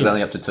by. He was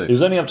only up to 2. He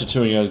was only up to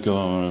 2, and he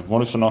goes,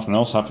 what if nothing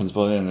else happens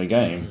by the end of the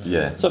game?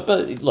 Yeah. So,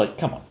 but, like,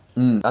 come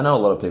on. I know a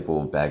lot of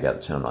people bag out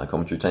the Channel 9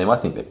 commentary team. I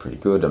think they're pretty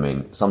good. I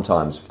mean,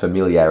 sometimes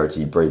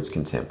familiarity breeds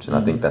contempt, and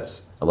I think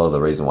that's a lot of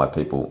the reason why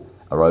people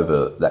are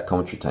over that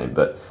commentary team.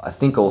 But I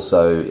think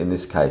also, in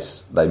this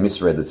case, they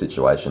misread the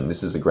situation.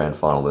 This is a grand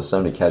final. There's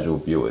so many casual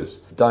viewers.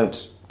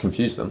 Don't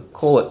confuse them.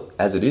 Call it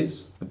as it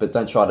is, but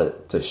don't try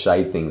to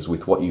shade things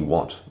with what you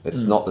want.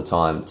 It's not the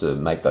time to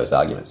make those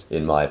arguments,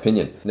 in my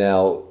opinion.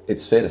 Now,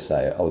 it's fair to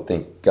say, I would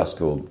think Gus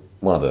Gould,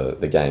 one of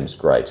the game's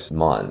great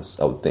minds,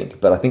 I would think.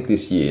 But I think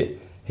this year,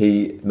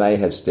 he may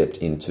have stepped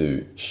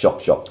into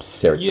shock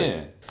territory.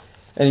 Yeah.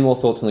 Any more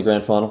thoughts on the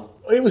grand final?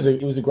 It was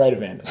a great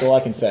event. That's all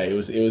I can say. It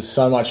was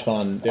so much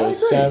fun. There were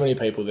so many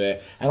people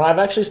there, and I've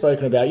actually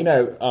spoken about,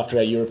 after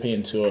our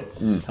European tour,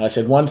 I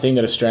said one thing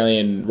that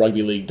Australian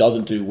rugby league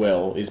doesn't do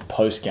well is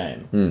post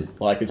game.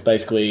 Like, it's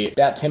basically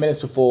about 10 minutes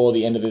before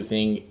the end of the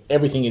thing,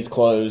 everything is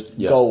closed.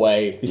 Go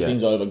away. This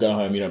thing's over. Go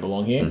home. You don't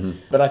belong here.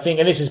 But I think,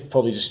 and this is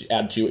probably just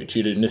due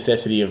to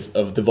necessity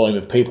of the volume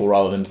of people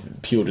rather than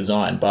pure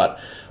design, but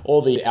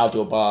all the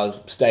outdoor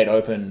bars stayed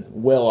open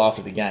well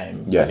after the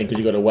game. I think because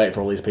you got to wait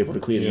for all these people to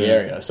clear the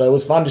area. So it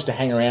was fun just to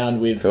hang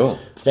around with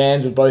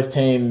fans of both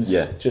teams,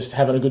 just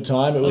having a good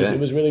time. It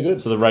was really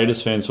good. So the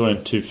Raiders fans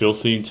weren't too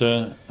filthy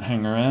to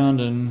hang around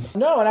and...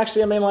 No, and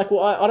actually, I mean, I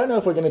don't know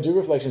if we're going to do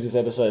reflections this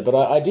episode, but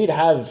I did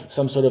have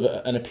some sort of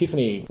an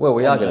epiphany. Well,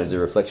 we are going to do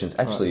reflections.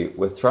 Actually,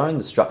 we're throwing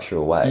the structure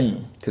away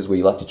because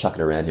we like to chuck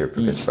it around here at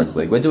Progressive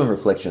Rugby League. We're doing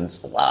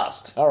reflections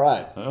last. All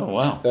right. Oh,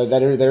 wow. So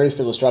there is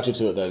still a structure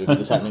to it, though, because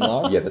it's happening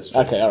last? Yeah, that's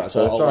true. Okay, all right.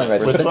 So We're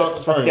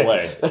throwing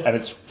away and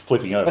it's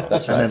flipping over.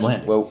 That's right. And then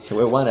landing. Well,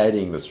 we're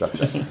 180ing the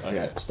structure.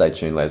 Okay. Stay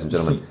tuned, ladies and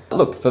gentlemen.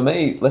 Look, for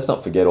me, let's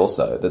not forget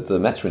also that the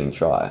match-winning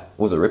try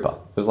was a ripper.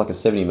 It was like a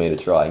 70-metre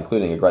try,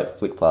 including a great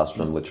flick pass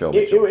from Latrell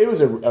Mitchell. It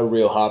was a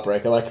real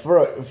heartbreaker. Like,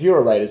 if you're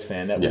a Raiders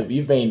fan,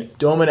 you've been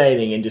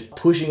dominating and just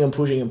pushing and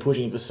pushing and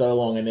pushing for so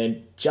long, and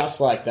then just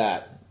like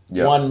that,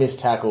 one missed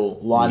tackle,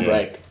 line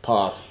break,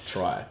 pass,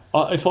 try.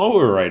 If I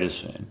were a Raiders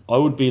fan, I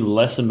would be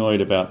less annoyed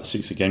about the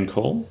 6 again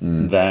call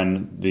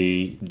than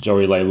the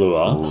Joey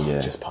Leilua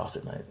Just pass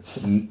it,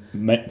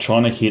 mate.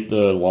 trying to hit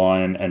the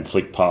line and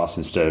flick pass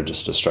instead of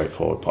just a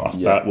straightforward pass.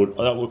 Yeah. That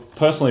would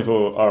personally, if I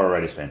were a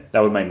Raiders fan,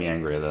 that would make me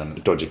angrier than a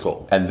dodgy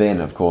call. And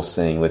then, of course,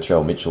 seeing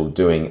Latrell Mitchell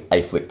doing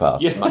a flick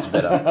pass, much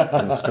better,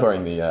 and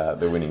scoring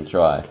the winning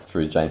try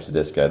through James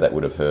Tedesco, that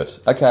would have hurt.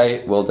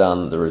 Okay, well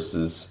done, the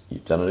Roosters.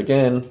 You've done it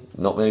again.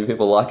 Not many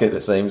people like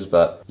it seems,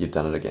 but you've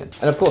done it again.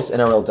 And of course,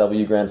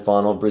 NRLW Grand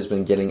Final,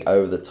 Brisbane getting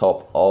over the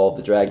top of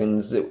the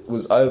Dragons. It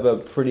was over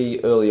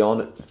pretty early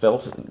on, it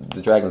felt.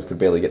 The Dragons could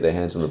barely get their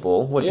hands on the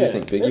ball. What did you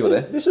think, Big? You were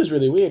there? This was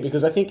really weird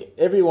because I think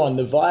the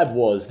vibe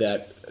was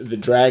that the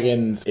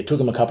Dragons, it took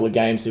them a couple of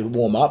games to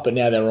warm up, but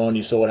now they're on.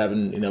 You saw what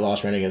happened in their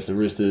last round against the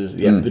Roosters.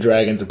 The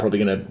Dragons are probably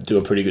going to do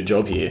a pretty good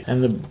job here.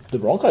 And the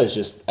Broncos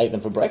just ate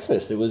them for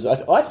breakfast. It was,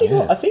 I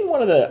think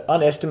one of the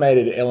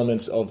unestimated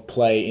elements of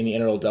play in the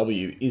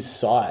NRLW is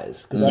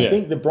size. Because I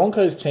think the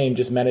Broncos team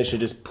just managed to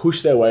just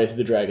push their way through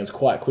the Dragons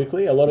quite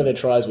quickly. A lot of their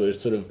tries were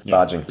sort of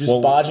barging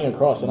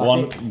across. And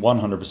I think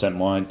 100%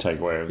 my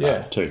takeaway of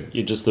that too.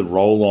 Just the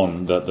roll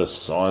on that the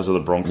size of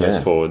the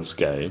Broncos forwards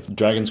gave.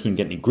 Dragons couldn't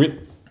get any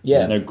grip.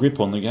 No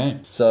grip on the game.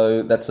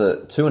 So that's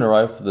 2 in a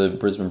row for the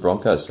Brisbane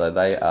Broncos. So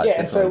they are. Yeah,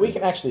 and so we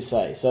can actually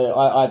say. So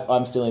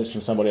I'm stealing this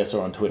from somebody I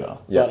saw on Twitter.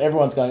 But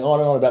everyone's going on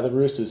and on about the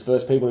Roosters,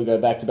 first people to go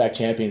back-to-back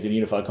champions in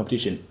unified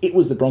competition. It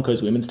was the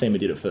Broncos women's team who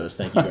did it first.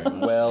 Thank you very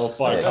much. Well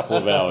By a couple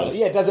of hours.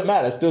 It doesn't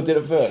matter. Still did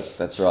it first.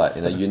 That's right.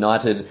 In a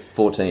united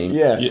 14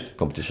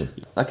 competition.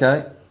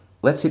 Okay,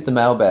 let's hit the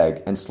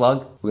mailbag. And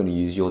Slug, we're going to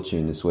use your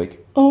tune this week.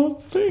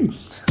 Oh,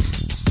 thanks.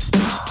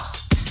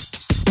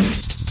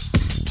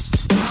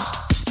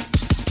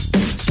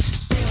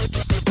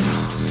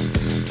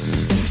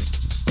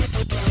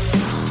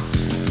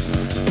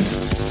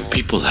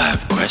 People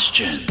have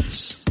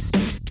questions.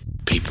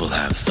 People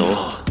have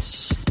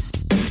thoughts.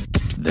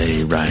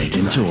 They write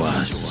into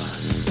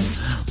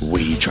us.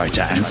 We try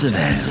to answer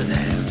them.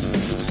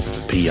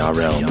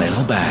 PRL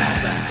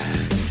Mailbag.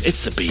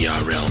 It's the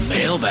PRL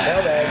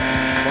Mailbag.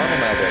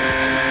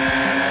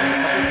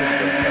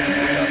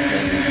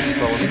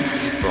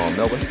 From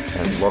Melbourne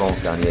and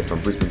Laurent Garnier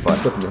from Brisbane via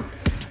Clifton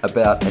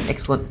about an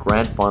excellent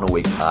Grand Final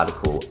Week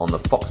article on the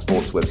Fox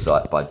Sports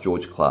website by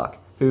George Clark,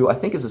 who I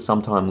think is a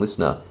sometime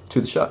listener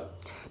to the show.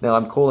 Now,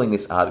 I'm calling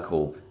this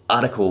article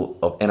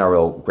of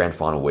NRL Grand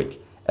Final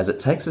Week, as it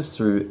takes us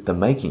through the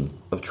making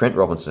of Trent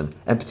Robinson,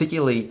 and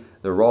particularly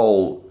the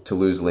role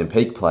Toulouse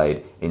Olympique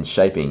played in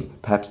shaping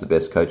perhaps the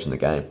best coach in the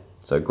game.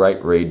 So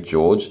great read,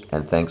 George,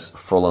 and thanks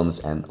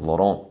Frolins and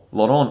Laurent.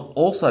 Laurent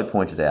also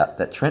pointed out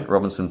that Trent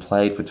Robinson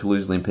played for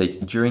Toulouse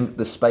Olympique during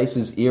the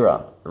Spaces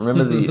era.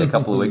 Remember a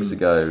couple of weeks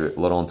ago,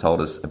 Laurent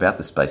told us about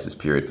the Spaces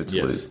period for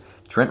Toulouse. Yes.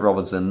 Trent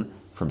Robinson,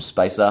 from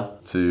Spacer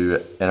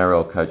to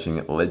NRL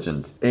coaching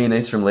legend. Ian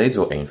East from Leeds,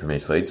 or Ian from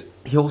East Leeds,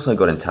 he also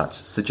got in touch,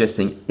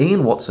 suggesting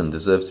Ian Watson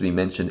deserves to be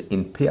mentioned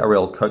in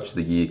PRL Coach of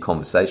the Year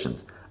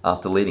conversations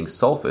after leading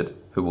Salford,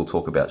 who we'll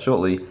talk about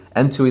shortly,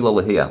 and Tui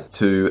Lolohea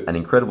to an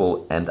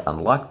incredible and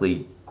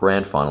unlikely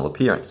grand final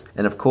appearance.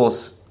 And of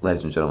course,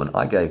 ladies and gentlemen,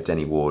 I gave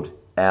Danny Ward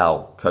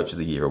our Coach of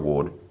the Year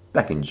award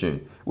back in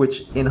June,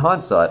 which in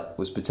hindsight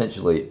was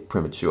potentially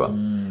premature.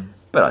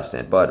 But I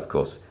stand by it, of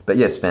course. But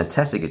yes,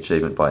 fantastic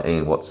achievement by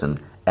Ian Watson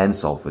and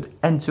Salford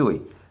and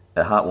Tui.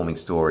 a heartwarming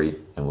story,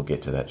 and we'll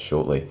get to that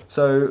shortly.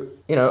 So,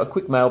 a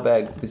quick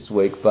mailbag this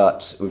week,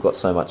 but we've got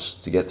so much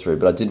to get through.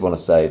 But I did want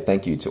to say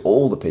thank you to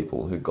all the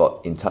people who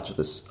got in touch with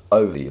us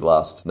over the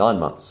last 9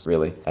 months,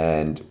 really.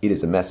 And it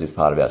is a massive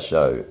part of our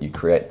show. You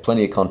create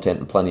plenty of content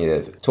and plenty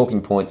of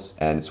talking points,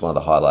 and it's one of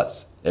the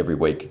highlights every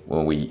week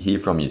when we hear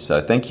from you.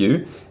 So thank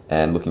you,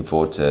 and looking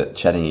forward to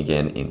chatting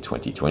again in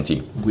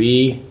 2020.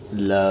 We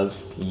love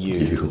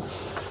you.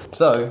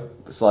 So,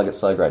 Slag, it's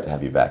so great to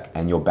have you back,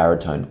 and your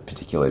baritone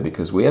particularly,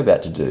 because we're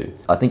about to do,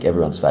 I think,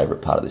 everyone's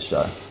favourite part of the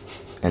show.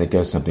 And it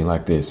goes something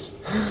like this.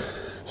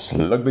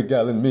 Slug the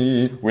gal and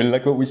me, we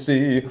like what we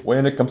see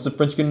when it comes to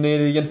French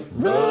Canadian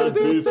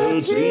rugby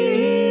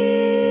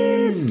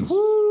 13s.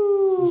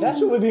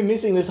 That's what we've been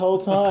missing this whole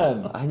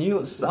time. I knew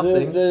it was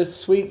something. The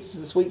sweet,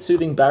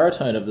 soothing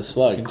baritone of the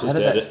slug. Just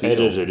did that feel?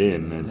 edit it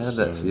in. How did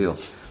that feel?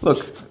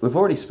 Look, we've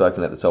already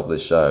spoken at the top of the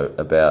show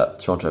about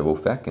Toronto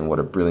Wolfpack and what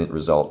a brilliant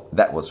result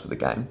that was for the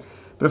game.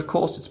 But of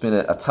course, it's been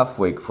a tough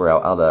week for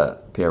our other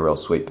PRL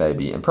sweet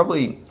baby and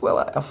probably, well,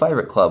 our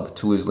favourite club,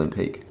 Toulouse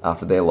Olympique,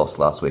 after their loss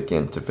last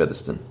weekend to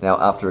Featherstone. Now,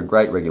 after a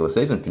great regular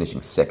season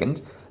finishing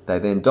second, they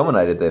then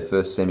dominated their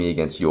first semi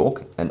against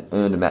York and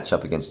earned a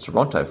match-up against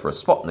Toronto for a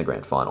spot in the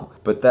grand final.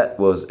 But that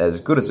was as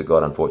good as it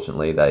got,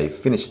 unfortunately. They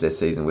finished their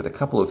season with a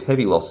couple of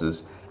heavy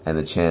losses and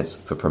the chance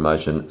for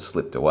promotion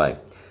slipped away.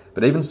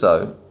 But even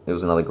so, it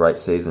was another great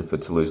season for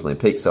Toulouse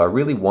Olympique, so I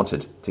really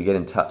wanted to get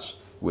in touch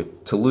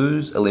with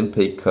Toulouse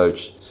Olympique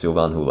coach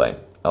Sylvain Houlet.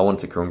 I wanted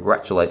to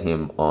congratulate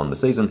him on the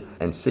season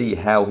and see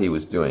how he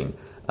was doing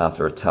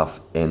after a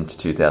tough end to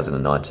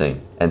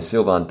 2019. And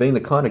Sylvain, being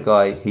the kind of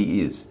guy he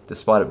is,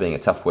 despite it being a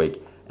tough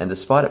week, and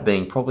despite it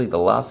being probably the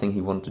last thing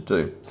he wanted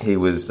to do, he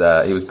was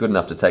good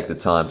enough to take the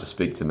time to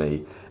speak to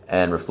me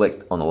and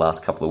reflect on the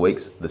last couple of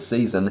weeks, the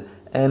season,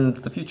 and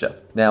the future.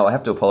 Now, I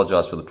have to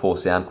apologise for the poor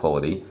sound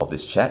quality of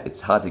this chat.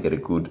 It's hard to get a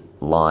good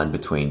line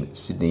between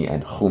Sydney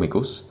and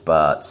Humicus,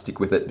 but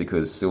stick with it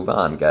because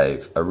Sylvain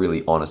gave a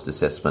really honest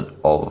assessment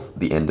of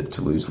the end of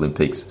Toulouse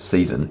Olympique's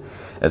season,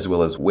 as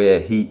well as where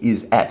he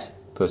is at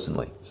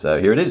personally.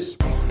 So here it is.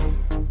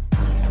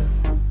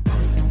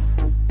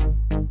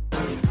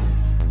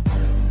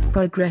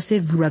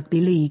 Progressive Rugby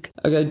League.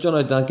 Okay, John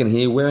O'Duncan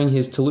here, wearing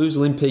his Toulouse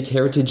Olympique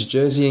heritage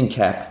jersey and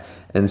cap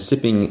and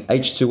sipping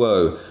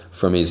H2O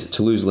from his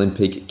Toulouse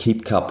Olympique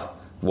Keep Cup.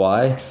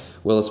 Why?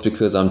 Well, it's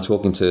because I'm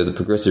talking to the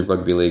Progressive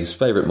Rugby League's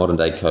favourite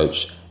modern-day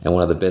coach and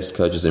one of the best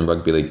coaches in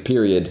rugby league,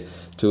 period,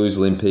 Toulouse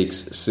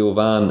Olympique's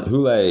Sylvain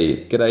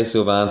Houlet. G'day,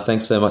 Sylvain.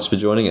 Thanks so much for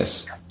joining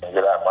us. G'day,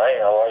 mate.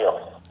 How are you?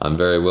 I'm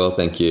very well,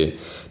 thank you.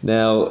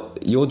 Now,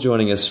 you're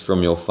joining us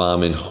from your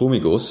farm in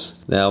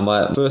Humigus. Now,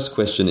 my first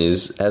question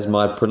is, has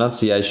my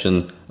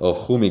pronunciation of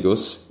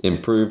Humigus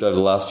improved over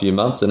the last few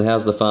months, and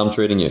how's the farm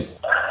treating you?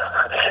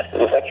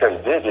 It actually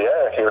did, yeah.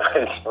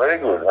 It's very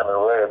good. I'm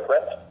very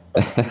impressed.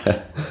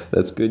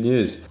 That's good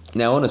news.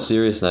 Now, on a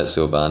serious note,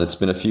 Sylvain, it's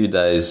been a few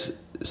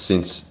days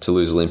since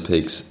Toulouse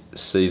Olympique's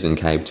season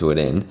came to an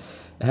end.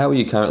 How are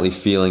you currently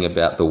feeling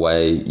about the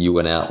way you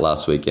went out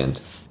last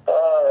weekend?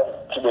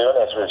 To be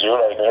honest with you,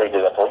 very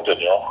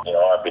disappointed,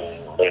 I've been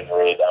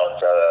really down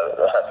to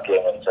the last game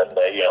on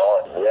Sunday,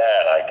 I'm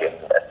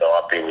so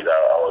happy with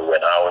how we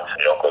went out,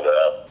 because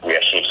we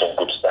achieved some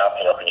good stuff,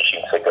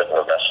 finishing second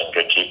of the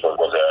championship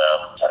was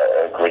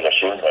a great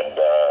achievement.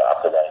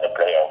 After that, in the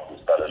playoff,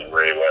 we started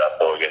very well. I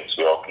thought against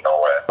York,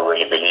 I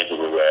really believed we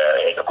were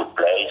in a good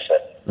place,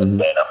 and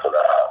then after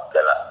that,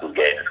 the last two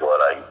games were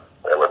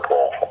they were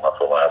poor from us,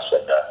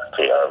 and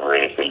I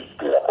really feel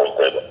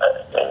disappointed,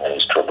 and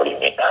it's troubling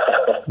me.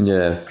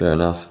 Yeah, fair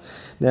enough.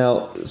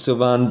 Now,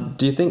 Sylvain,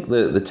 do you think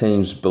the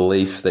team's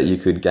belief that you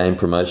could gain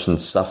promotion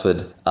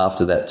suffered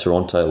after that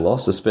Toronto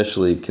loss,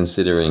 especially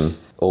considering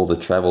all the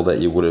travel that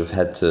you would have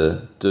had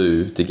to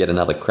do to get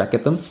another crack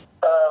at them?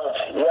 I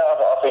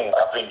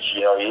think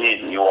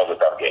it was a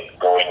tough game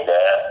going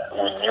there.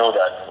 We knew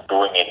that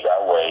doing it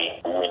that way,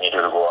 we needed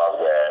to go out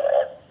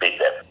there and beat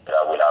them.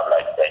 We'll have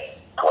 10,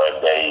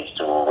 12 days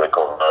to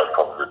recover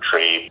from the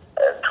trip.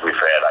 And to be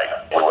fair,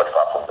 we were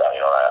far from that.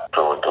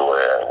 Toronto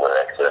were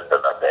excellent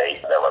on that day.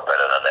 They were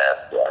better than us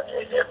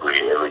in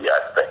every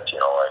aspect,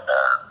 and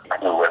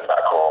we went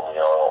back home,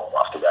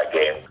 after that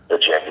game. The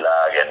jet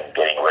lag and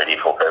getting ready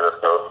for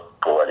Featherstone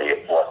probably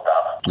was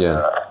tough.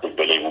 Yeah. I still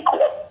believe we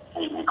could have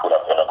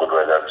done a good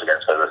result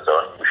against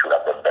Featherstone. We should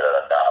have done better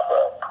than that,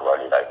 but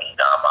probably in our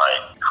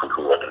mind, if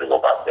we wanted to go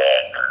back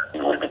there,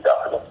 it would be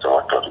tough against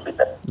Toronto to beat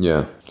them.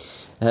 Yeah.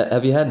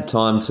 Have you had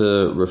time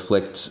to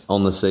reflect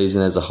on the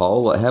season as a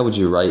whole? How would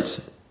you rate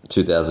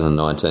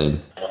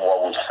 2019?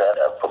 What we said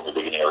from the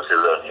beginning of the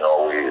season,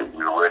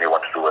 we really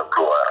wanted to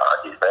improve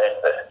our defense.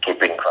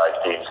 Keeping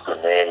 5 teams to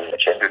name the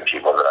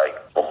championship was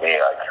for me,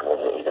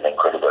 was an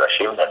incredible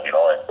achievement, and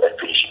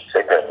finishing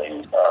second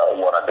is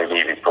what I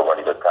believe is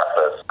probably the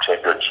toughest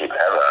championship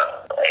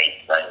ever.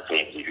 8, 9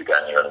 teams, if you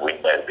can even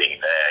win that being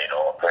there,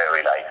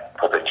 very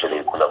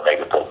potentially could have made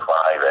the top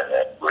 5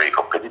 and very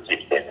competitive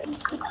team.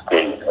 It's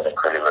still an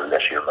incredible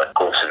achievement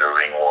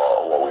considering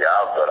what we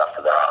have, but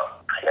after that,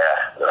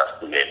 the last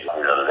 2 games,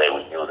 we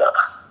knew that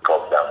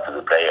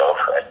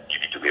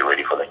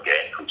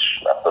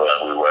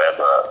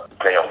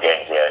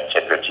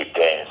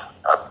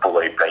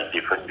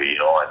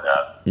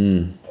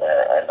Mm.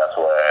 And that's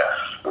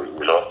where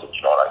we lost it.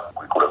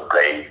 We couldn't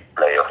play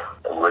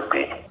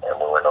rugby, and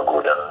we were not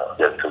good in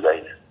just 2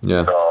 days.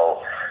 Yeah.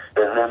 So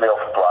there's a little bit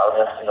of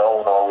proudness, we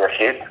know we're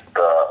shit,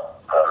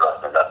 but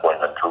lost in that point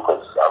too,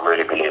 because I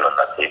really believe in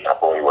that team. I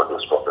thought it was the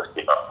strongest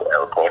team I've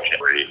ever coached,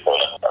 and really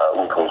important.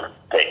 We could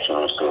take you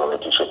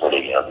to Super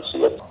League, to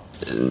see it.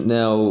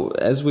 Now,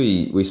 as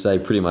we say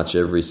pretty much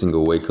every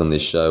single week on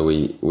this show,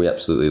 we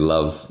absolutely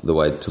love the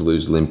way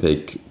Toulouse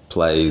Olympique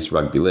plays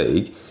rugby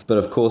league. But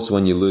of course,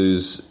 when you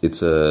lose,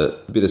 it's a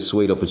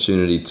bittersweet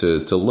opportunity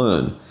to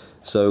learn.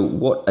 So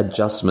what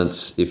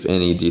adjustments, if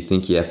any, do you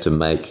think you have to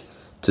make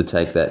to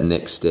take that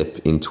next step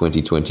in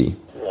 2020?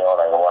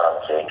 What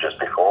I'm saying just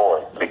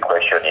before, the big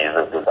question is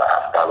that the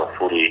style of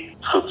footy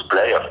suits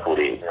players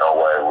footy,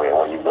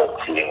 where you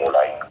got team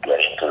get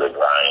into the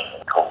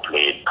grind,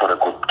 complete, put a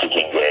good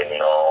kicking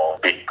game,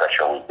 big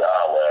pressure with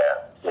that,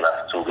 where the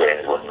last 2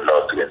 games when you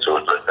lost against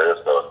Ulster and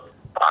Thurston,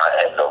 our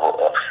end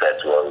of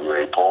sets were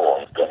really poor.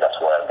 And that's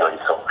why I'm doing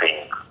something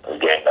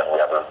again that we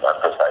haven't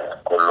emphasized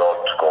a lot,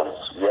 because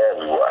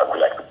we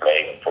like to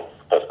play from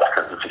first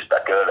tackle to fifth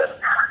tackle, and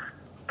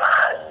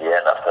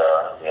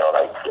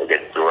after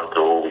against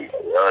Toronto,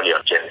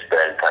 earlier James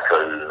Bell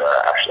tackled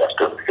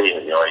Ashton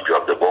Finn, he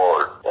dropped the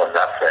ball on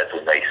that set, we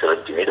made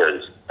 70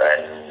 meters,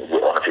 and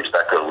on the fifth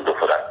tackle we go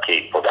for that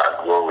kick, for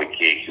that glory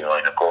kick, in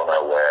a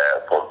corner where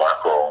Paul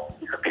Marco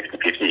is a 50-50,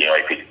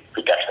 if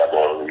he catch that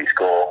ball, we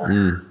score.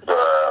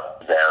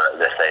 But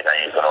they say that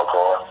he's on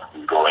course,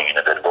 he's going in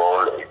a dead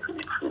ball,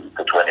 it's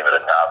a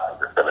 20-minute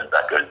half, it's a 7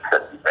 tackle,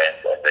 set defense,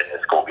 and then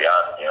they score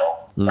beyond,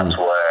 That's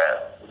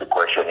where the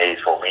question is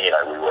for me,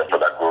 we went for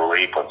that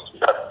glory because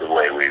that's the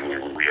way we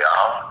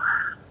are.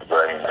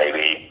 But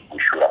maybe we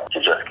should have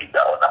to just keep that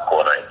on that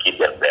corner and keep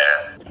them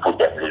there, put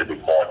them a little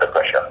bit more under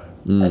pressure.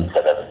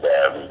 Instead of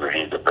there, we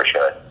release the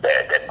pressure,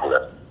 they put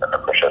us under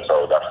pressure.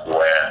 So that's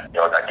where,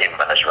 that game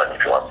management,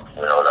 if you want,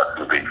 that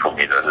will be for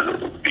me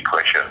the big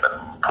question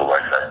and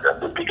provide that's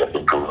the biggest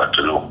improvement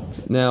to do.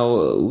 Now,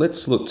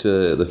 let's look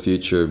to the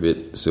future a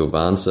bit,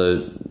 Sylvain.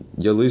 So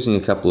you're losing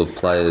a couple of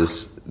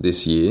players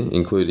this year,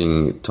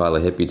 including Tyler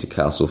Heppy to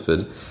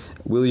Castleford.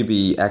 Will you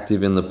be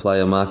active in the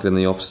player market in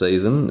the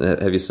off-season?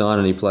 Have you signed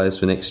any players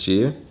for next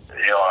year?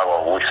 We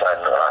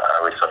signed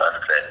Harrison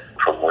Hansen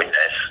from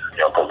Witness,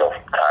 because of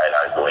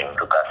Tyler going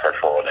to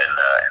Castleford and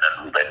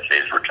then Bentley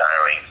is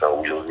retiring, so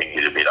we're losing a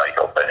little bit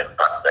of an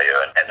impact player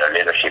and a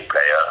leadership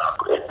player.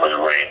 We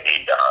really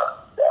need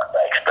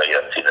the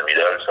experience in the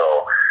middle, so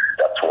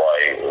that's why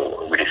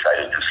we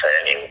decided to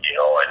send him,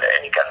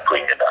 and he can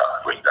bring that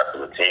to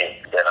the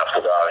team. Then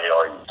after that,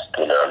 it's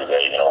still early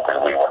days,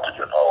 because we wanted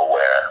to know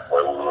where we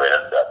will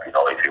end up,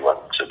 if he was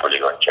Super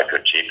League or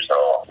Championship.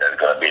 So there's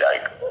going to be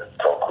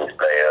talk with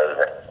players,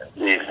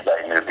 and it's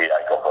a little bit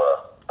of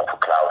a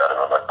cloud at the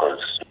moment,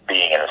 because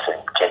being in a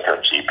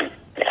Championship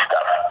is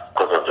tough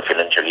because of the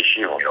financial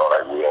issue. We all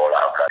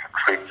have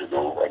free to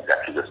do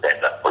exactly the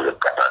same as for the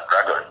Catalan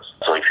Dragons.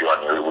 So if you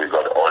want, we've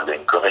got all the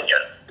inconvenience.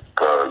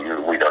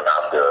 We don't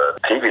have the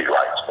TV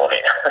rights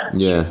money.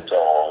 Yeah.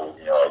 So,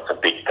 it's a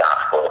big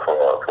task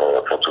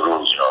for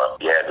Toulouse.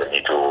 They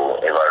need to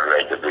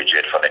evaluate the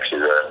budget for next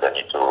season. They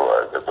need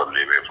to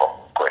totally from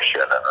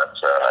question and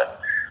answer,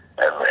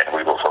 and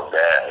we go from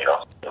there.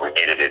 We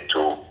needed it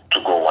to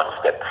go one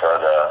step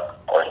further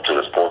into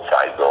the sports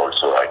side, but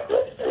also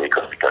the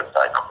economical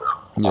side of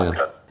the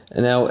market.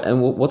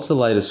 And what's the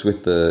latest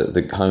with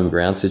the home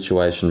ground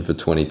situation for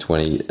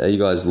 2020? Are you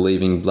guys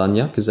leaving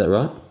Blagnac, is that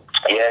right?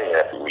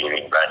 Yeah, we're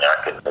leaving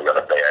Blagnac, and we're going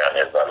to play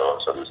Ernest Ballon,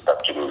 so we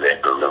start to lose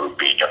the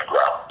Rubinian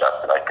ground.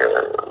 That's a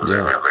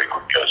very, very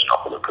good news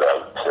for the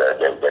club.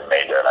 They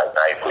made a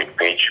 9-foot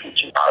pitch,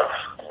 which is half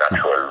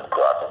natural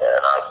grass and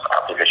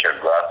half artificial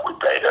grass. We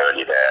played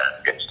early there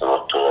against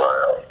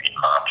Toronto in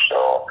March,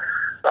 so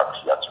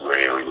that's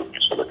really, really good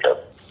news for the club.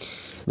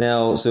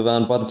 Now,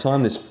 Sylvain, by the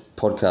time this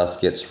podcast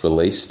gets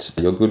released,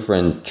 your good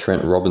friend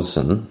Trent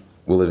Robinson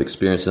will have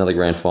experienced another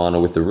grand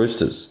final with the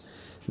Roosters.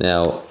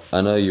 Now,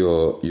 I know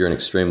you're an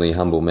extremely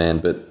humble man,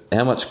 but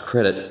how much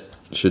credit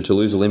should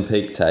Toulouse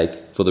Olympique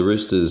take for the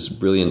Roosters'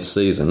 brilliant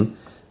season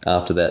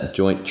after that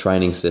joint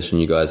training session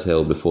you guys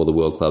held before the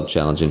World Club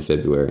Challenge in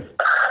February?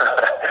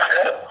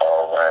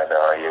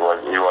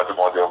 He was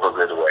more the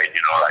opposite way,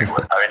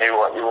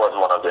 it was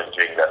one of the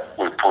things that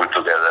we pulled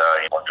together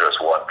on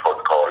just one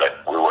phone call, and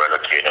we were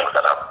lucky enough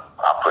that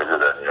our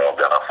president,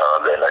 Bernard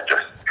Farrell,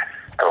 just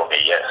told me,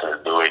 yes,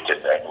 let's do it,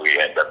 and then we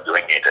ended up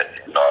doing it.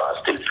 And I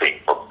still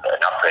think from an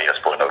player's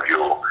point of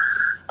view,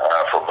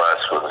 from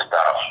us, for the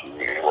staff,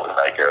 it was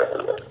like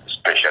a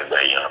special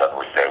day, that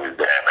we play with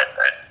them, and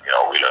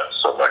we learned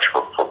so much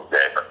from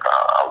them, and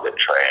how they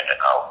train and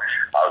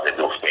how they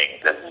do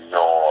things. There's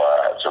no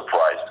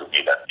surprise to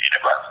me that in a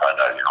grand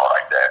final,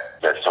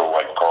 they're so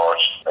well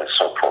coached, they're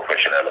so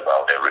professional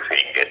about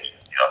everything, and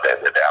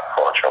their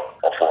approach of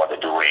what they're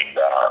doing,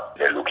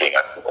 they're looking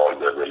at all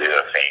the little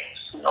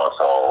things,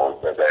 so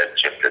they're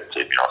champion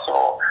team,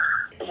 so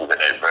it's been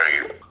a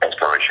very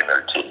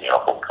inspirational team,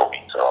 for me.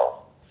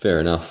 So fair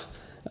enough.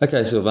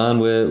 Okay, Sylvain,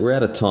 we're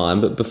out of time,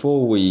 but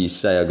before we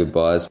say our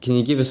goodbyes, can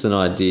you give us an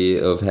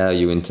idea of how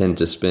you intend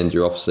to spend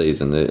your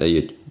off-season? Are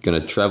you going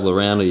to travel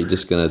around, or are you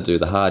just going to do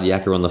the hard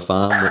yakka on the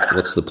farm?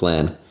 What's the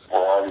plan?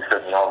 Well,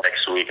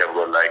 next week I've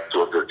got like 2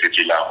 or 3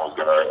 lambs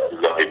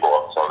who's gonna be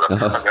born, so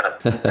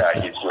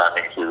it's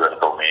lambing season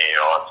for me,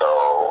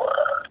 so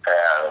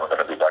I'm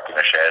gonna be back in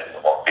the shed,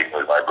 walking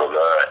with my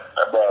brother,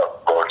 and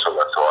of course, so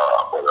that's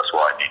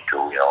why I need to,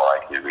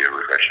 it'll be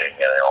refreshing,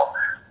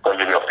 got a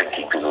little bit of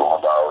thinking to do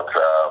about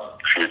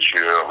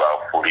future, about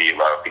footy,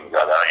 about things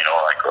like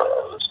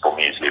that, for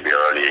me it's a little bit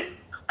early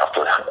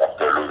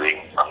after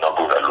losing. I'm not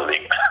good at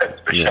losing,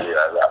 especially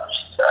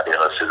at the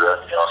end of the season,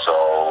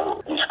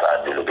 so this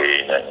time it'll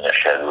be in a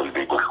shed will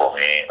be good for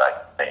me, like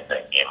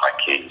me and my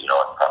kids,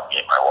 and me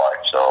and my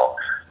wife, so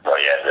but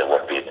yeah, there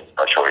won't be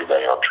a short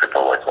day or trip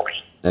away for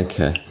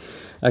me.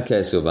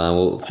 Okay, Sylvain,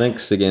 well,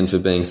 thanks again for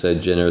being so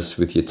generous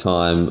with your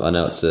time. I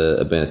know it's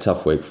been a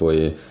tough week for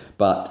you,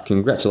 but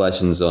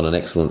congratulations on an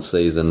excellent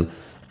season,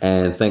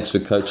 and thanks for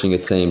coaching a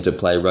team to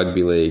play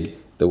rugby league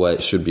the way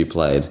it should be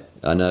played.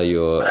 I know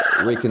you're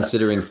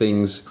reconsidering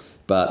things,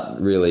 but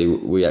really,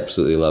 we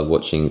absolutely love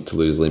watching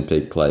Toulouse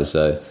Olympique play,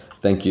 so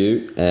thank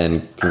you,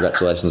 and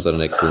congratulations on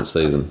an excellent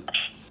season.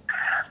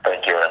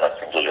 Thank you very much.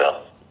 Thank you,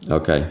 John.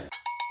 Okay.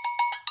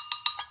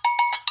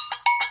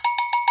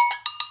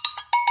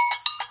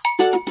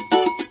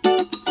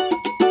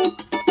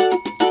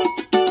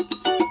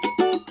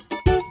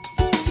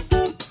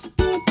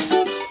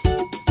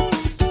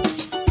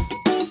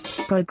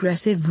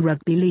 Progressive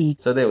Rugby League.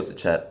 So there was the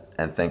chat,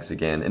 and thanks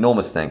again.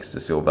 Enormous thanks to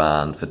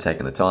Sylvain for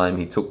taking the time.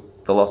 He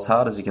took the lost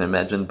hard, as you can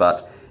imagine,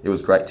 but it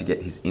was great to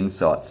get his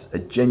insights. A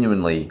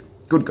genuinely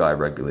good guy at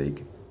rugby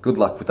league. Good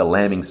luck with the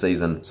lambing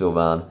season,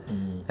 Sylvain,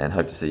 and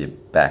hope to see you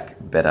back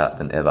better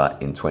than ever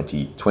in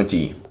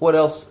 2020. What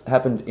else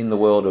happened in the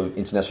world of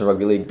International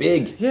Rugby League?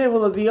 Big! Yeah,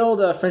 well, the old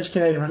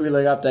French-Canadian Rugby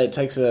League update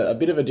takes a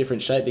bit of a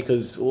different shape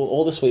because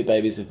all the sweet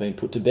babies have been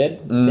put to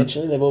bed,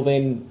 essentially. They've all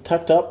been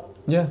tucked up.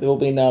 Yeah. They've all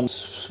been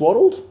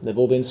swaddled. They've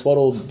all been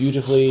swaddled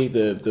beautifully.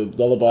 The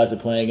lullabies are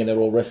playing and they're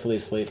all restfully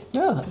asleep.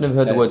 Yeah, I've never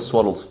heard the word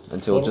swaddled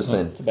until just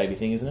then. It's a baby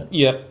thing, isn't it?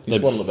 Yep. You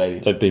swaddle a baby.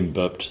 They've been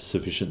burped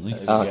sufficiently.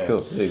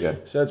 Cool. There you go.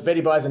 So it's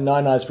Betty Buys and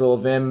 9-9s for all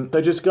of them.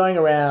 So just going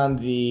around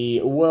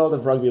the world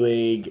of rugby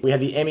league, we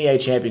had the MEA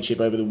Championship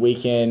over the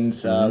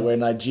weekend where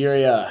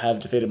Nigeria have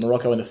defeated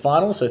Morocco in the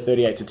final, so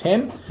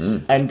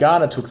 38-10. And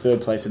Ghana took third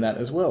place in that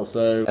as well.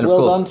 So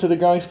well done to the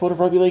growing sport of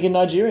rugby league in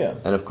Nigeria.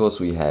 And of course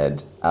we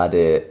had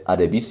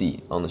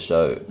Adebisi on the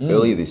show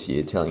earlier this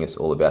year telling us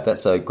all about that.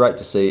 So great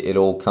to see it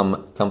all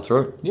come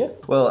through. Yeah.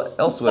 Well,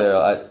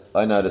 elsewhere,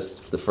 I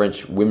noticed the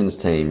French women's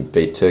team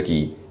beat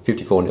Turkey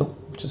 54-0,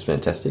 which is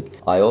fantastic.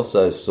 I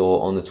also saw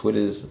on the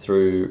Twitters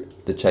through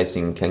the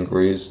Chasing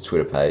Kangaroos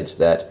Twitter page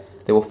that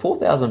there were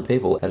 4,000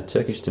 people at a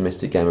Turkish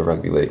domestic game of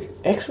rugby league.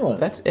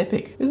 Excellent. That's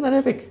epic. Isn't that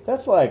epic?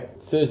 That's like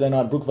Thursday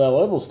night Brookvale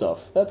Oval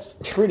stuff. That's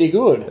pretty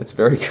good. That's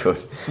very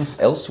good.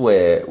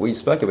 Elsewhere, we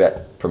spoke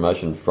about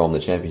promotion from the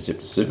Championship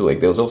to Super League.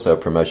 There was also a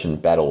promotion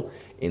battle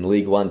in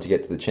League One to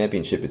get to the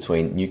Championship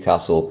between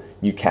Newcastle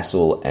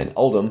and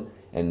Oldham.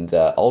 And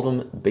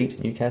Oldham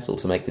beat Newcastle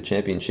to make the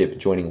Championship,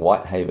 joining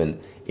Whitehaven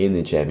in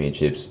the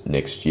Championships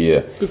next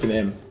year. Good for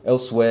them.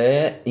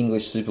 Elsewhere,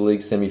 English Super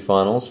League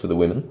semi-finals for the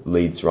women.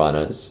 Leeds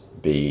Rhinos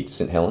beat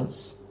St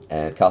Helens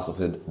and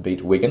Castleford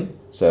beat Wigan.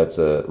 So it's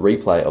a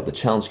replay of the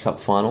Challenge Cup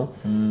final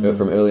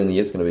from earlier in the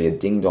year. It's going to be a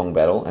ding-dong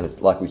battle, and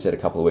it's like we said a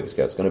couple of weeks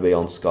ago, it's going to be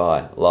on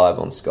Sky, live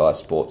on Sky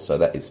Sports, so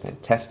that is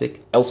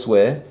fantastic.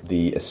 Elsewhere,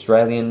 the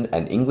Australian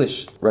and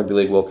English Rugby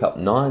League World Cup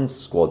 9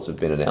 squads have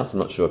been announced. I'm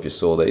not sure if you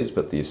saw these,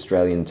 but the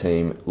Australian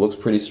team looks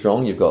pretty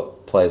strong. You've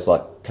got players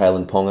like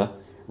Kalen Ponga,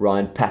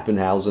 Ryan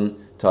Pappenhausen,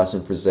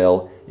 Tyson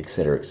Frizzell,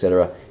 etc.,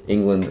 etc.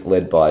 England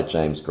led by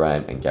James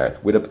Graham and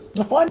Gareth Widdop.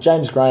 I find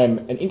James Graham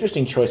an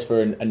interesting choice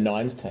for a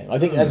nines team. I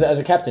think as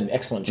a captain,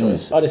 excellent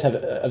choice. I've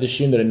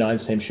assumed that a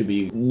nines team should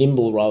be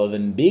nimble rather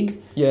than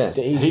big. Yeah.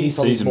 He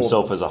sees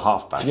himself as a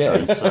halfback. Yeah.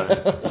 Though,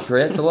 so. He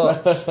creates a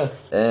lot.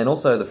 And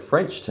also the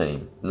French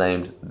team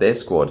named their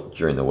squad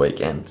during the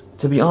weekend.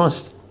 To be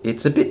honest,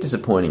 it's a bit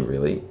disappointing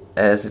really,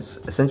 as it's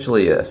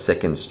essentially a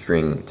second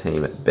string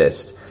team at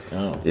best.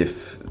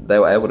 If they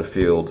were able to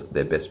field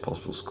their best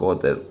possible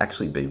squad, they'd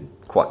actually be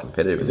quite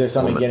competitive. Is there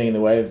something getting in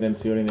the way of them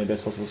fielding their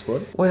best possible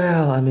squad?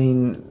 Well, I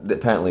mean,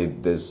 apparently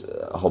there's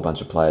a whole bunch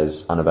of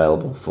players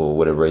unavailable for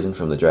whatever reason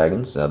from the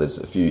Dragons. There's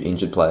a few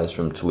injured players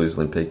from Toulouse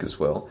Olympique as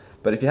well.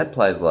 But if you had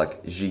players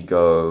like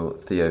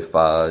Gigot, Theo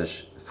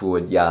Fage,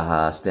 Fouad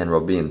Yaha, Stan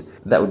Robin,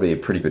 that would be a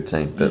pretty good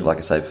team. But like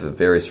I say, for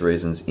various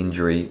reasons,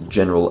 injury,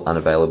 general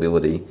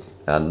unavailability,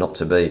 not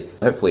to be.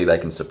 Hopefully they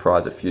can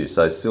surprise a few.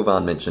 So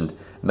Sylvain mentioned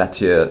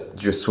Mathieu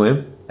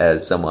Dressuim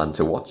as someone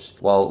to watch,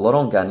 while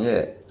Laurent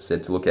Garnier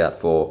said to look out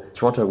for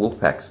Toronto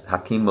Wolfpack's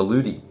Hakeem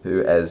Maloudi,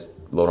 who, as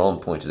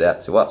Laurent pointed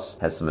out to us,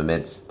 has some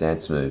immense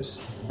dance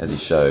moves, as he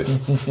showed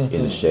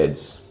in the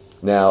sheds.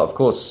 Now, of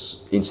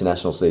course,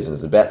 international season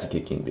is about to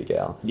kick in, Big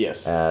Al.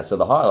 Yes. So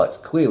the highlights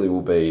clearly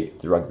will be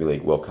the Rugby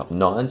League World Cup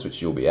 9s,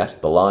 which you'll be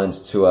at, the Lions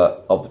Tour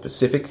of the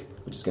Pacific,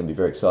 which is going to be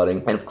very exciting.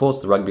 And of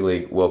course, the Rugby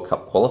League World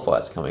Cup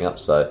qualifiers coming up.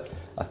 So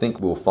I think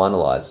we'll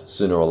finalise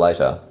sooner or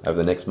later over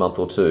the next month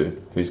or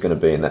two who's going to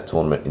be in that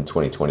tournament in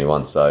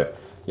 2021. So,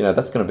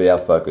 that's going to be our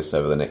focus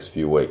over the next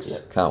few weeks. Yeah.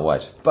 Can't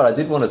wait. But I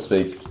did want to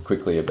speak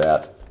quickly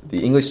about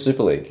the English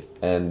Super League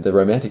and the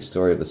romantic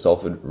story of the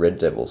Salford Red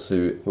Devils,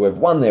 who have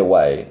won their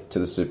way to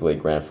the Super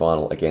League Grand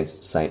Final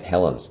against St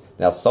Helens.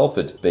 Now,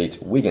 Salford beat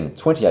Wigan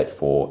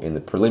 28-4 in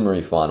the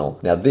preliminary final.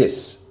 Now,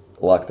 this,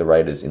 like the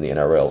Raiders in the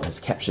NRL, has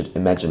captured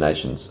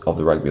imaginations of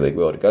the rugby league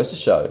world. It goes to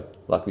show,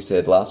 like we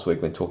said last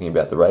week when talking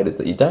about the Raiders,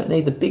 that you don't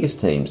need the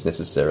biggest teams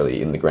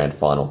necessarily in the grand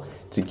final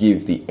to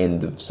give the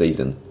end of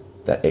season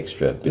that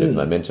extra bit of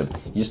momentum.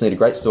 You just need a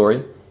great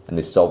story, and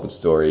this Salford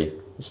story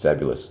is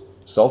fabulous.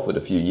 Salford,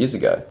 a few years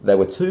ago, they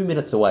were 2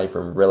 minutes away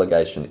from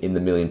relegation in the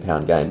 £1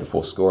 million game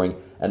before scoring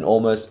an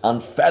almost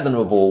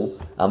unfathomable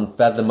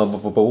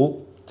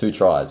 2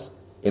 tries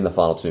in the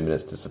final 2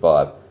 minutes to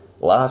survive.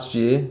 Last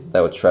year,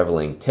 they were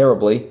travelling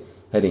terribly,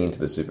 heading into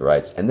the Super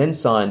 8s, and then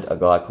signed a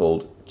guy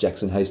called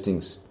Jackson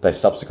Hastings. They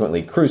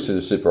subsequently cruised through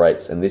the Super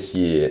 8s, and this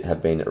year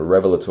have been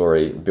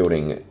revelatory,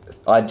 building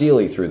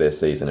ideally through their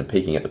season and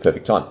peaking at the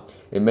perfect time.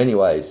 In many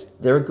ways,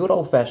 they're a good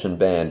old-fashioned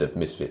band of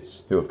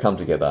misfits who have come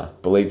together,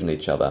 believed in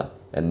each other,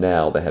 and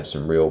now they have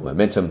some real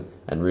momentum,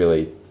 and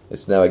really,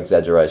 it's no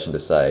exaggeration to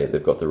say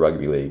they've got the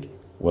rugby league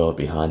well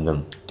behind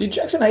them. Did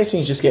Jackson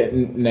Hastings just get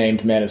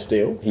named Man of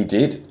Steel? He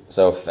did.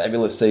 So a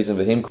fabulous season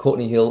for him.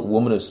 Courtney Hill,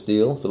 Woman of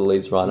Steel for the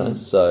Leeds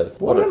Rhinos. So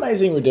what an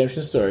amazing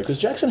redemption story. Because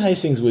Jackson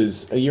Hastings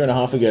was, a year and a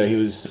half ago, he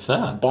was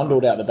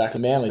bundled out the back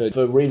of Manly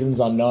for reasons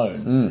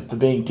unknown, for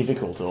being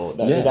difficult, or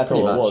that's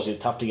all it was. He was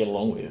tough to get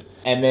along with.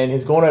 And then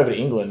he's gone over to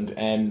England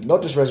and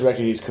not just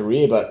resurrected his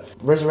career, but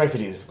resurrected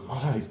his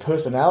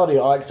personality.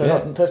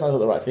 Personality's not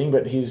the right thing,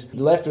 but he's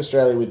left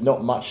Australia with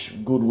not much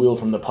goodwill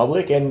from the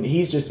public, and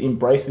he's just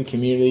embraced the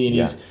community, and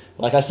he's,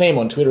 like I see him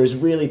on Twitter, is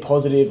really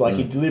positive. Like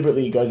he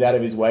deliberately goes out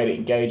of his way to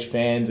engage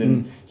fans,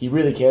 and he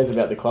really cares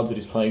about the clubs that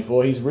he's playing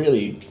for. He's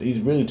really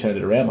turned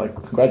it around. Like,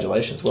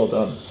 congratulations, well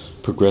done.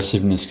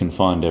 Progressiveness can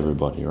find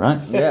everybody, right?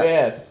 Yeah.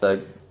 Yes.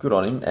 So good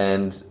on him,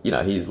 and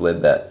he's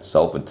led that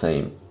Salford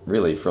team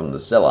really from the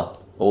cellar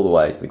all the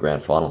way to the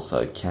grand final,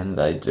 so can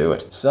they do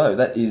it? So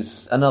that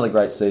is another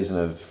great season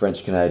of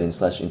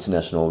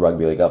French-Canadian/International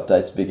Rugby League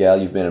updates. Big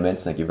Al, you've been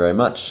immense, thank you very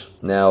much.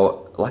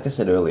 Now, like I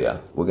said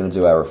earlier, we're going to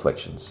do our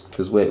reflections,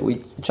 because we're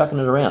chucking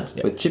it around.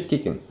 Yep. We're chip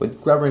kicking, we're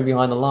grubbering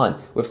behind the line,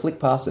 we're flick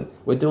passing,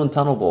 we're doing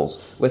tunnel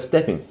balls, we're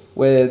stepping,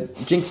 we're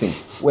jinxing,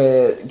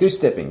 we're goose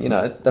stepping,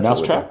 that's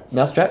Mousetrap?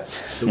 Mousetrap?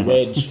 The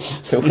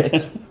wedge. The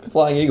wedge. The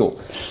flying eagle,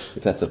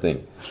 if that's a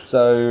thing.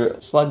 So,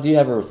 Slug, do you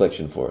have a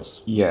reflection for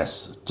us?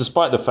 Yes.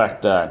 Despite the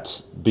fact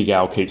that Big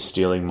Al keeps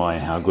stealing my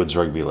How Good's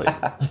Rugby League.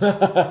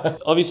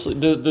 Obviously,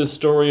 the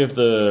story of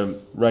the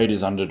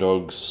Raiders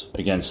underdogs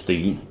against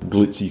the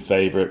glitzy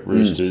favourite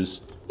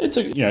Roosters, it's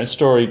a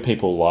story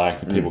people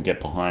like, people get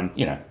behind,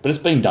 but it's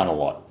been done a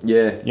lot.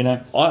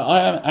 Yeah.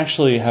 I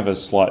actually have a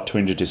slight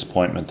twinge of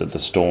disappointment that the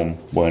Storm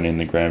weren't in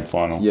the grand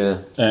final. Yeah.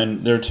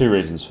 And there are two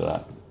reasons for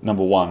that.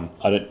 Number one,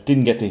 I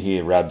didn't get to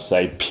hear Rab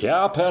say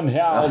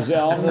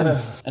Pierpenhausen.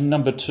 And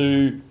number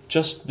two,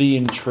 just the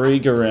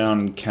intrigue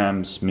around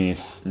Cam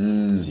Smith.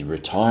 Is he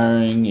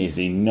retiring? Is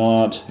he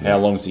not? How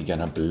long is he going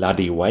to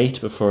bloody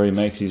wait before he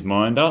makes his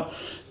mind up?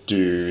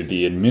 Do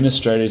the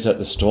administrators at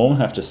the Storm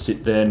have to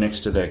sit there next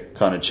to their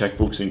kind of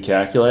checkbooks and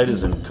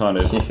calculators and kind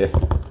of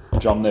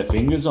drum their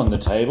fingers on the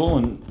table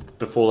and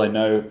before they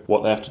know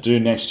what they have to do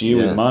next year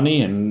with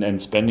money and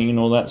spending and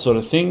all that sort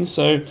of thing?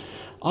 So,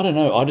 I don't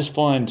know. I just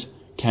find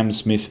Cam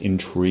Smith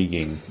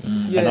intriguing.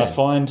 And I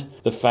find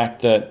the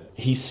fact that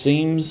he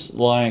seems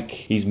like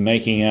he's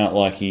making out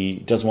like he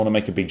doesn't want to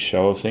make a big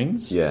show of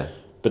things. Yeah.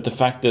 But the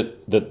fact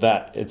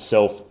that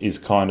itself is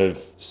kind of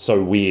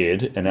so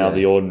weird and out of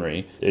the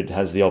ordinary, it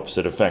has the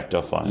opposite effect,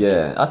 I find.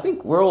 Yeah, I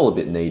think we're all a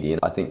bit needy, and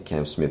I think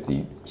Cam Smith,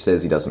 he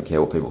says he doesn't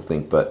care what people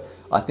think, but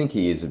I think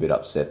he is a bit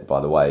upset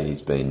by the way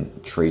he's been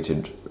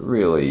treated,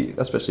 really,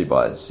 especially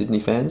by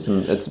Sydney fans,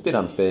 and it's a bit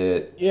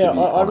unfair, to be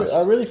honest.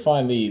 I really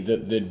find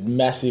the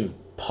massive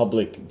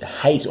public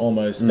hate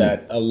almost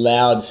that a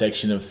loud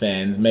section of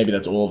fans, maybe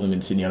that's all of them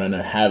in Sydney, I don't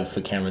know, have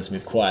for Cameron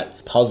Smith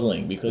quite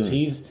puzzling, because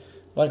he's,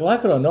 like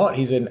it or not,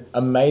 he's an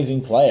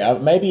amazing player.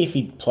 Maybe if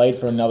he played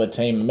for another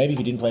team, maybe if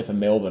he didn't play for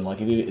Melbourne, like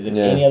if he was in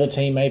any other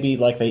team, maybe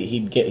like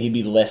he'd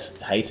be less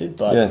hated.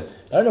 But I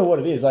don't know what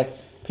it is. Like,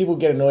 people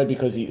get annoyed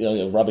because he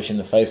rubbish in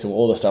the face or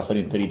all the stuff that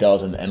he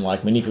does and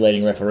like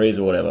manipulating referees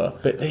or whatever.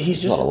 But he's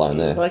just not alone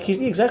there. Like,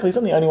 he's not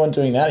the only one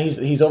doing that.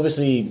 He's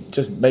obviously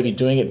just maybe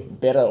doing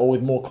it better or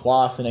with more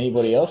class than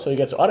anybody else. So he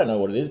gets, I don't know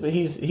what it is, but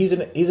he's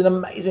an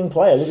amazing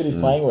player. Look at his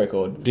playing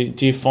record.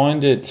 Do you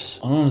find it,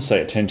 I don't want to say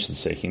attention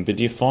seeking, but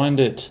do you find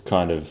it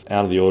kind of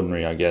out of the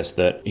ordinary, I guess,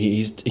 that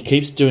he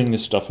keeps doing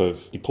this stuff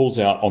of, he pulls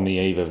out on the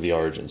eve of the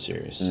Origin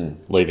series,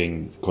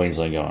 leaving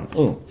Queensland going,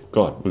 oh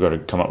God, we've got to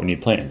come up with new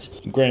plans.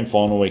 Grand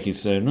final week, he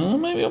said,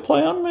 maybe I'll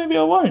play on, maybe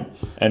I won't.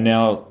 And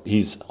now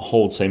his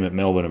whole team at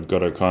Melbourne have got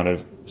to kind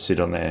of sit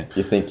on there.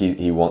 You think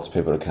he wants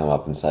people to come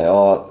up and say,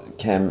 "Oh,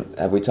 Cam,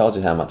 have we told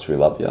you how much we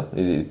love you?"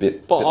 Is it a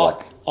bit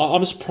like...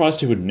 I'm surprised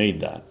he would need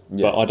that,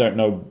 Yeah. but I don't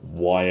know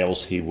why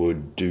else he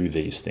would do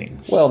these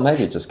things. Well,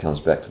 maybe it just comes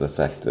back to the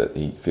fact that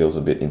he feels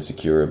a bit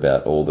insecure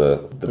about all the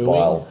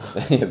bile,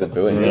 the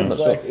booing. I'm not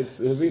sure. It's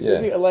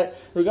like,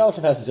 regardless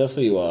of how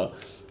successful you are,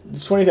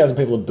 20,000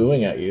 people are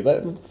booing at you.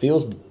 That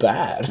feels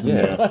bad.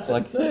 Yeah, it's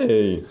like,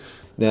 hey.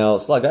 Now,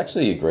 Slug, I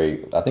actually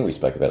agree. I think we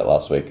spoke about it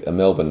last week. A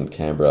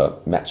Melbourne-Canberra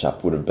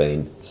matchup would have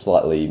been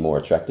slightly more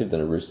attractive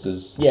than a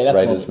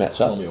Roosters-Raiders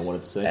matchup. I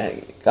wanted to see.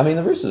 I mean,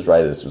 the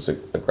Roosters-Raiders was a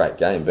great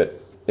game, but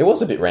it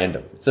was a bit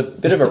random. It's a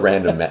bit of a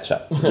random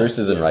matchup,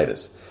 Roosters and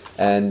Raiders.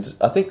 And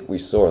I think we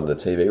saw on the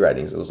TV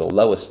ratings, it was the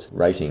lowest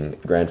rating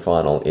grand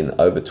final in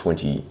over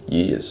 20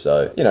 years.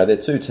 So, they're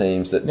two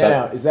teams that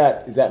Now, is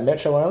that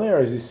Metro only, or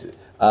is this...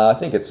 I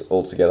think it's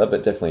all together,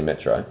 but definitely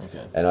Metro.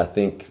 Okay. And I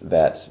think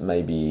that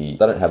maybe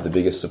they don't have the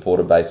biggest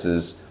supporter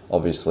bases.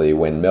 Obviously,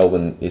 when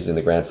Melbourne is in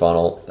the grand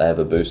final, they have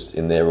a boost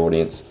in their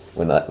audience.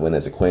 When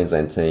there's a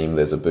Queensland team,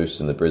 there's a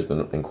boost in the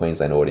Brisbane and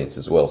Queensland audience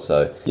as well.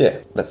 So, yeah,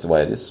 that's the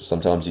way it is.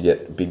 Sometimes you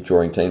get big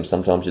drawing teams,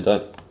 sometimes you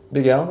don't.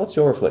 Big Al, what's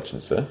your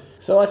reflection, sir?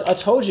 So I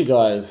told you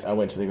guys I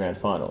went to the grand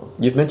final.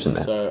 You've mentioned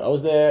that. So I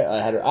was there.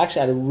 I actually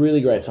had a really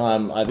great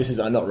time. This is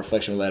not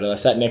reflection related. I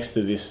sat next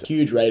to this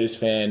huge Raiders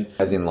fan.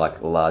 As in,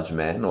 like, a large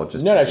man, or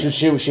just... No,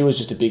 she was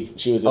just a big...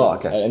 She was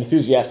an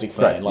enthusiastic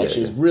fan. Great. She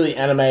was really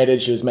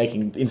animated. She was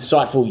making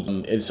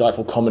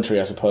insightful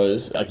commentary, I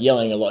suppose. Like,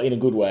 yelling a lot in a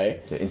good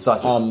way. Yeah,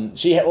 incisive.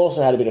 She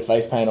also had a bit of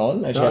face paint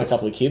on, and she had a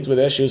couple of kids with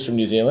her. She was from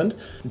New Zealand.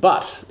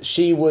 But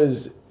she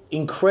was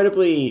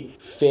incredibly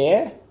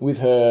fair with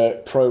her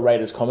pro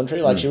Raiders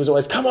commentary. Like, she was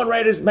always, come on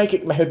Raiders, make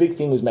it. Her big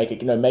thing was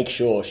make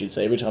sure, she'd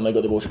say every time they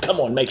got the ball, she'd, come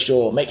on, make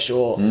sure.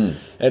 And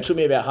it took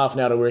me about half an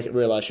hour to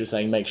realise she was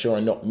saying make sure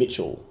and not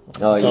Mitchell.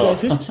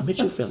 Who's this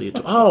Mitchell fella?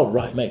 Oh,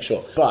 right, make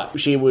sure. But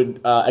she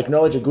would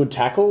acknowledge a good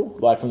tackle,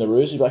 like from the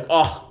Roos. She'd be like,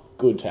 oh,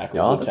 good tackle.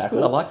 Oh, good that's tackle.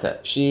 good. I like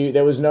that.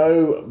 There was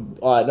no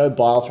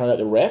bile thrown at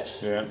the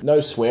refs, no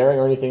swearing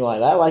or anything like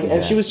that.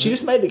 And she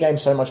just made the game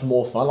so much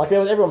more fun. Like,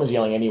 everyone was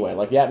yelling anyway.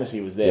 Like, the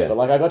atmosphere was there, but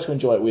like I got to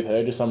enjoy it with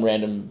her, just some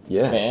random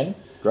fan.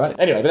 Great.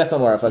 Anyway, but that's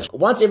not my reflection.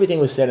 Once everything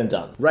was said and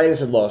done, Raiders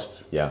had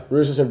lost. Yeah.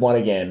 Roosters had won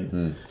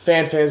again.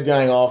 Fanfare's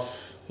going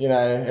off.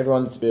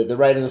 The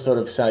Raiders are sort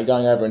of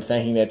going over and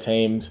thanking their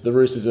teams. The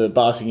Roosters are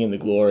basking in the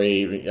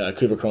glory.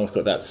 Cooper Cronk's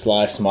got that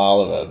sly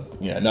smile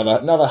of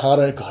another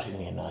harder. God, isn't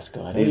he a nice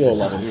guy? We all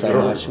love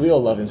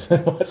him so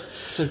much.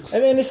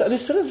 And then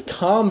this sort of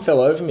calm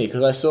fell over me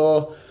because I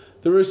saw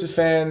the Roosters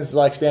fans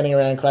like standing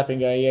around clapping,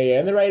 going, yeah,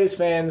 and the Raiders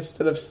fans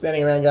sort of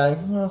standing around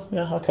going, well,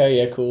 yeah, okay,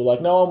 yeah, cool.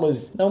 Like, no one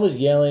was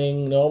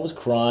yelling, no one was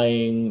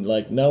crying,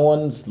 like, no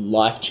one's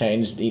life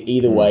changed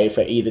either way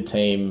for either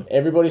team.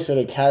 Everybody sort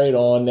of carried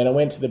on. Then I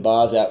went to the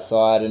bars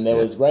outside, and there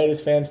was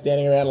Raiders fans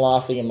standing around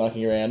laughing and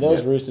mucking around. There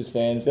was Roosters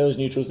fans, there was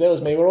neutrals, there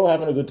was me. We're all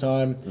having a good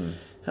time,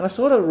 and I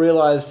sort of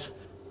realised,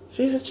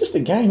 geez, it's just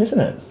a game, isn't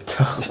it?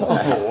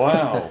 Oh,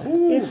 wow.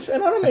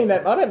 And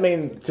I don't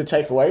mean to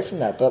take away from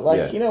that,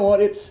 but you know what?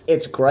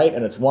 It's great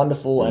and it's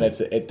wonderful and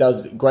it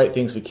does great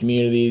things for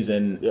communities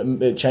and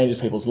it changes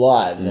people's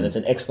lives and it's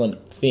an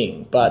excellent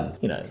thing. But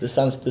the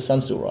sun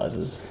still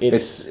rises.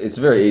 It's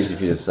very easy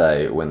for you to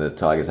say when the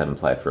Tigers haven't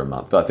played for a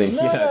month. I think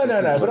no.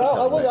 But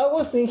I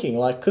was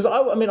thinking because I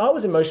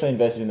was emotionally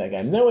invested in that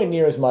game. Nowhere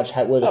near as much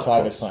were the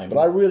Tigers playing, but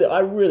I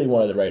really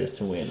wanted the Raiders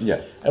to win.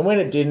 Yeah. And when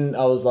it didn't,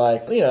 I was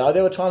like,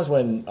 there were times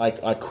when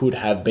I could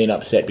have been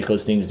upset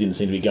because things didn't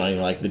seem to be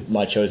going like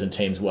my chosen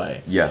team's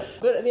way. Yeah.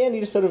 But at the end, you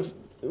just sort of...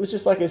 It was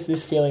just like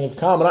this feeling of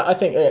calm. And I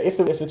think if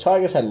the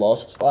Tigers had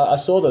lost, I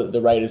saw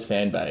the Raiders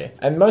fan bay,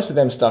 and most of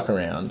them stuck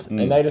around,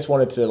 and they just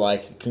wanted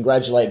to,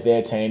 congratulate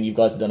their team. You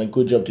guys have done a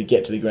good job to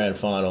get to the grand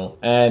final.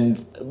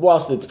 And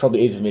whilst it's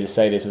probably easy for me to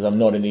say this as I'm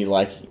not in the,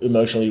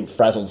 emotionally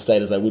frazzled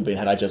state as I would be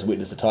had I just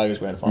witnessed the Tigers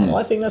grand final,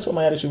 I think that's what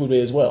my attitude would be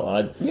as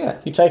well.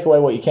 You take away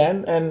what you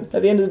can, and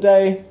at the end of the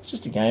day, it's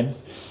just a game.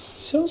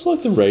 Sounds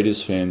like the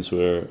Raiders fans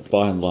were,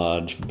 by and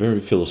large, very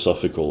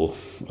philosophical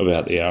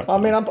about the outcome.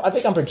 I mean, I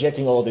think I'm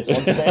projecting all of this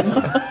onto them.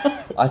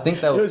 I think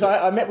that was...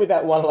 I met with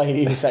that one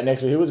lady who sat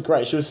next to me, who was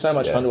great. She was so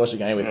much fun to watch the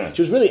game with. Yeah.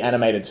 She was really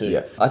animated too.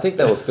 Yeah, I think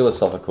they were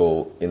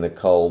philosophical in the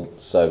cold,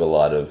 sober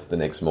light of the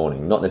next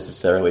morning, not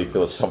necessarily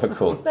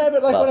philosophical. No,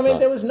 but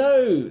there was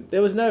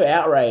no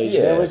outrage.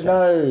 Yeah, there was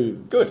no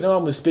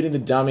one was spitting the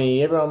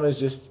dummy. Everyone was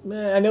just,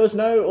 and there was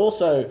no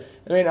also.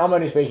 I mean, I'm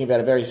only speaking about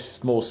a very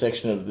small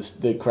section of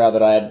the crowd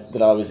that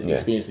I was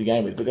experienced the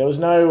game with, but there was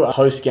no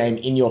post game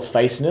in your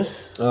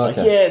faceness.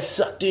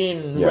 Sucked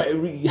in,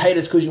 you hate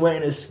us because you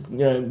ain't us,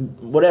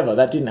 whatever.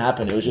 That didn't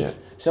happen. It was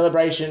just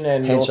celebration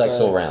and handshakes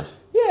all round.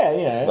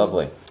 Yeah,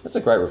 lovely. That's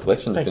a great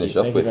reflection to finish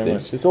off with. Thank you very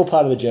much. It's all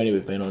part of the journey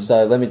we've been on.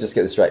 So let me just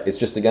get this straight. It's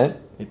just a game?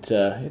 It's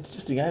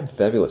just a game.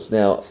 Fabulous.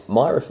 Now,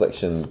 my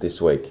reflection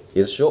this week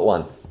is a short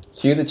one.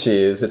 Cue the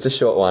cheers. It's a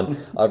short one.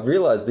 I've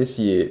realised this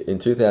year, in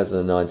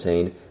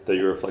 2019... that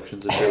your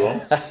reflections are too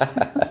long?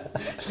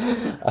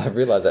 I've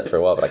realised that for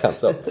a while, but I can't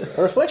stop.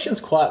 A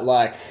reflection's quite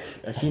like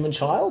a human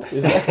child,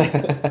 is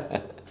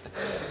it?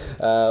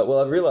 Well,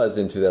 I've realised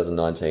in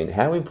 2019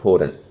 how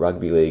important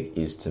rugby league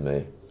is to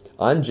me.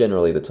 I'm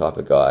generally the type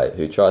of guy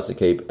who tries to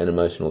keep an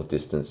emotional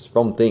distance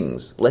from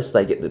things, lest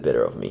they get the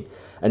better of me.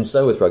 And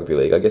so with rugby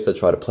league, I guess I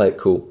try to play it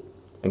cool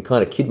and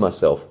kind of kid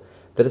myself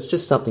that it's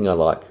just something I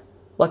like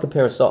a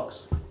pair of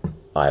socks.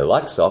 I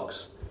like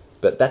socks,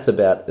 but that's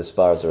about as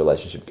far as the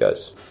relationship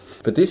goes.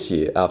 But this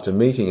year, after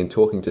meeting and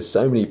talking to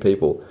so many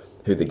people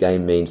who the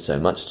game means so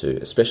much to,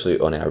 especially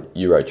on our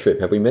Euro trip,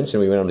 have we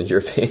mentioned we went on a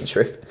European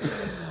trip?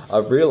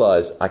 I've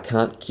realised I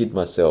can't kid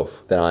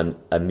myself that I'm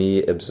a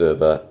mere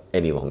observer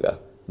any longer.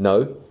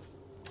 No,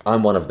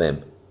 I'm one of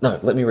them. No,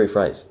 let me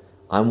rephrase.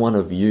 I'm one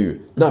of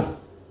you. No,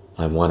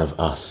 I'm one of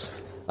us.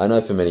 I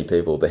know for many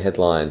people, the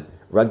headline,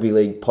 Rugby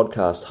League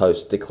podcast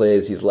host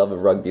declares his love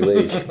of rugby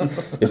league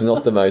is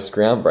not the most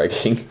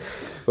groundbreaking.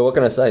 But what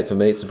can I say? For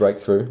me, it's a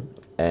breakthrough,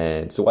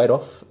 and it's a weight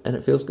off, and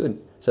it feels good.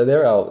 So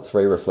there are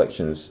 3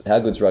 reflections. How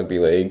good's rugby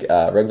league?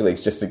 Rugby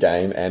league's just a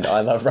game, and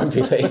I love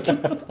rugby league.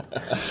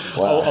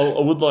 Wow.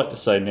 I would like to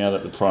say now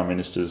that the Prime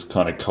Minister's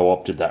kind of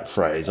co-opted that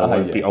phrase, I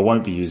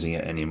won't be using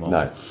it anymore.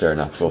 No, fair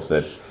enough. Well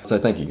said. So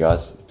thank you,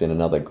 guys. It's been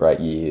another great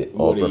year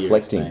of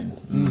reflecting.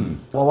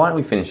 Well, why don't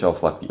we finish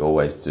off like we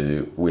always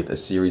do with a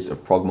series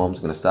of prog moms.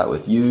 I'm going to start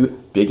with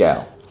you, Big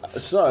Al.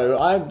 So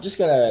I'm just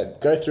going to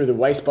go through the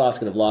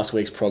wastebasket of last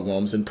week's prog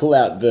moms and pull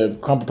out the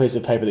crumpled piece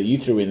of paper that you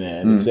threw in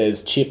there that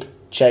says chip,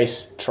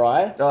 chase,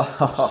 try.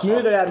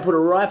 Smooth it out and put it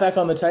right back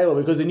on the table,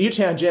 because the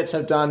Newtown Jets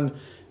have done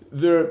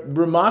the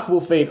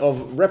remarkable feat of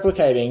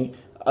replicating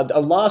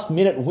a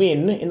last-minute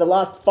win in the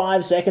last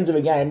 5 seconds of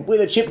a game with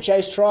a chip,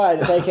 chase, try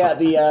to take out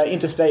the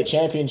interstate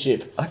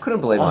championship. I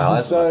couldn't believe my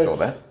eyes when I saw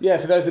that. Yeah,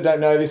 for those that don't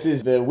know, this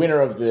is the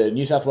winner of the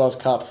New South Wales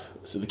Cup,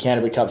 so the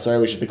Canterbury Cup,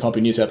 which is the comp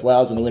in New South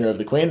Wales, and the winner of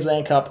the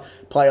Queensland Cup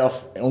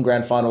playoff on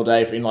grand final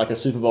day in like a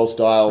Super Bowl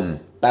style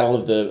battle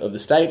of the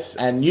states.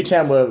 And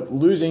Newtown were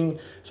losing,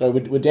 so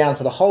we're down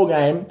for the whole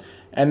game.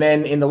 And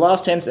then in the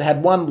last 10,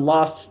 had one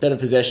last set of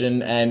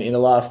possession, and in the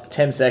last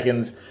 10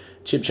 seconds,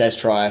 chip, chase,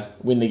 try,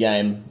 win the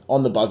game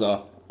on the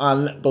buzzer.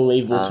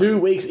 Unbelievable. 2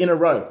 weeks in a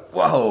row.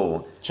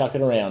 Whoa. Chuck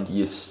it around.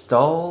 You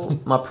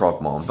stole my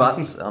prog mom, but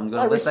I'm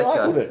going to let that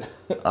go.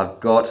 It. I've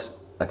got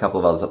a couple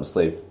of others up my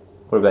sleeve.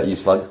 What about you,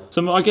 Slug?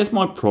 So I guess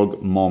my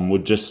prog mom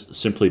would just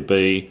simply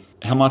be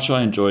how much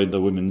I enjoyed the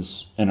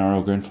women's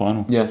NRL Grand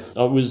Final. Yeah.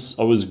 I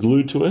was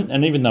glued to it,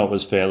 and even though it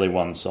was fairly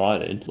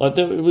one-sided,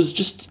 it was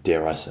just,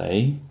 dare I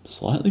say,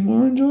 slightly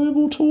more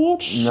enjoyable to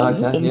watch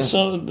than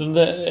some of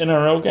the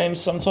NRL games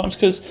sometimes,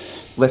 because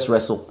less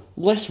wrestle,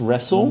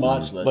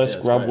 much less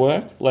grub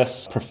work,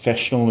 less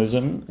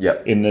professionalism.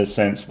 Yep. In the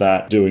sense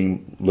that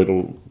doing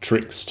little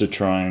tricks to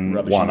try and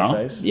rubbish one in up,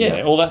 the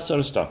face. all that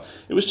sort of stuff.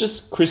 It was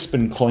just crisp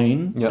and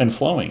clean and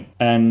flowing,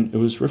 and it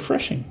was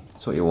refreshing.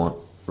 That's what you want.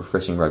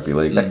 Refreshing Rugby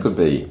League. That could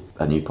be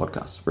a new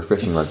podcast.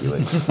 Refreshing Rugby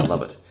League. I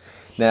love it.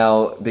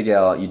 Now, Big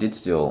Al, you did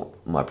steal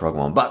my prog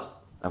mom,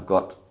 but I've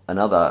got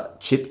another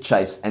chip,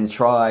 chase and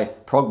try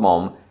prog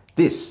mom.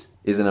 This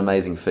is an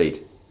amazing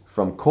feat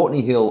from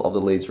Courtney Hill of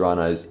the Leeds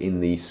Rhinos in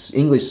the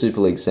English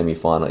Super League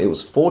semi-final. It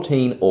was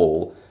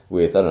 14-all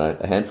with,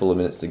 a handful of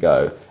minutes to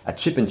go. A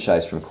chip and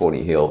chase from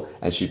Courtney Hill,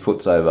 and she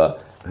puts over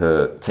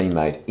her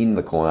teammate in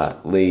the corner,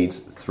 leads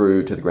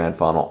through to the grand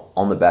final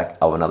on the back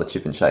of another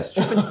chip and chase.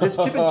 There's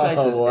chip and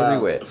chases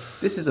everywhere.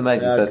 This is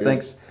amazing.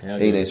 Thanks,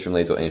 Ian East from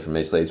Leeds, or Ian from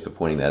East Leeds, for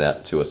pointing that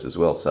out to us as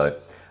well. So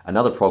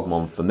another prog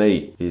mom for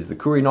me is the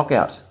Koori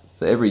Knockout.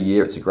 So every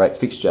year it's a great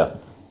fixture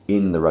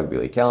in the rugby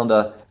league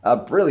calendar, a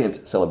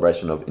brilliant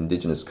celebration of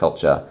Indigenous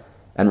culture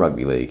and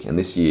rugby league, and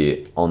this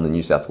year on the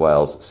New South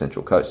Wales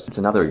Central Coast. It's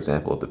another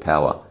example of the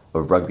power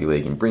of rugby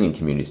league in bringing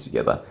communities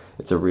together.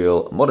 It's a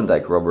real modern day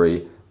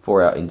corroboree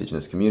for our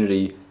Indigenous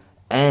community,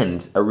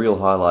 and a real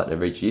highlight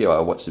of each year. I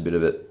watched a bit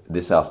of it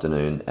this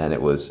afternoon, and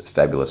it was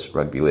fabulous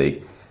rugby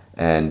league.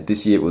 And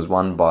this year it was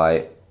won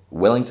by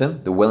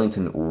Wellington, the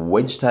Wellington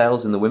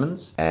Wedgetails in the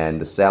women's,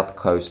 and the South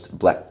Coast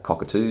Black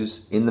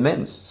Cockatoos in the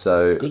men's.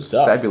 So good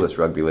stuff. Fabulous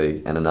rugby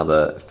league, and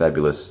another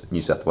fabulous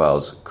New South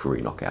Wales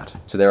Koori Knockout.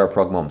 So there are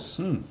prog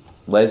moms.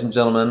 Ladies and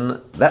gentlemen,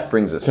 that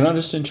brings us... Can I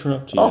just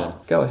interrupt you? Oh,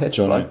 go ahead,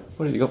 Johnny. Slo.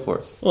 What have you got for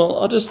us? Well,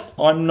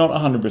 I'm not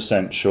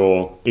 100%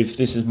 sure if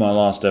this is my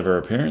last ever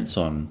appearance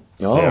on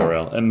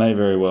PRL. It may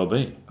very well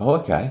be. Oh,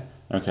 okay.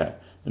 Okay.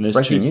 And there's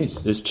Breaking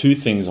news. There's 2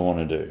 things I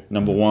want to do.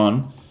 Number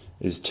 1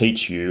 is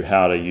teach you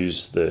how to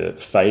use the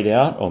fade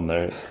out on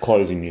the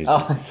closing music.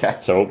 Oh, okay.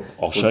 So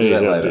I'll show you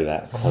how to do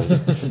that.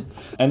 Later.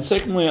 And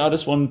secondly, I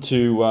just wanted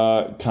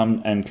to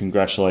come and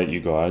congratulate you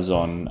guys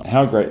on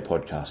how great the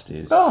podcast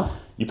is. Oh.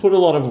 You put a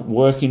lot of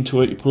work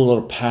into it. You put a lot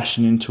of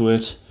passion into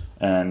it.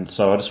 And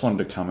so I just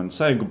wanted to come and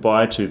say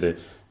goodbye to the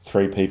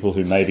 3 people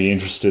who may be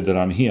interested that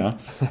I'm here.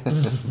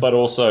 But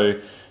also,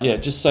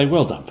 just say,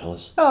 well done,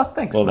 fellas. Oh,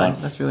 thanks, well mate.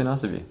 done. That's really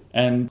nice of you.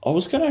 And I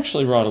was going to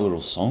actually write a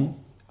little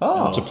song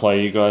to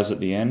play you guys at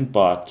the end,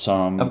 but...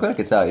 I've got a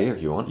guitar here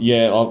if you want.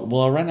 Yeah,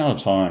 I ran out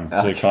of time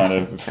to kind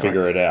of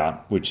figure it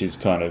out, which is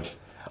kind of,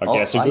 I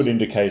guess, a good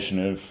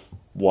indication of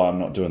why I'm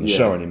not doing the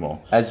show anymore.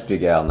 As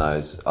Big Al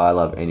knows, I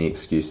love any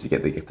excuse to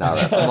get the guitar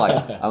out.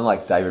 I'm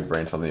like David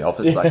Brent from The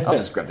Office. Like, I'll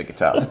just grab the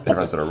guitar.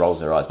 Everyone sort of rolls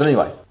their eyes. But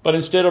anyway. But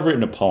instead, I've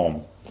written a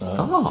poem.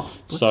 Oh.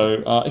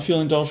 So if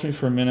you'll indulge me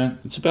for a minute,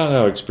 it's about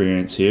our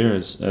experience here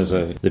as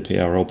the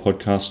PRL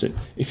podcast,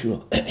 if you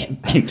will.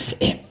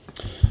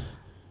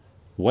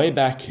 Way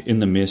back in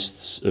the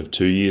mists of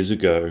 2 years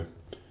ago,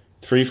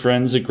 3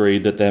 friends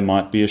agreed that there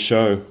might be a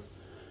show.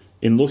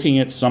 In looking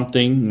at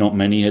something not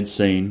many had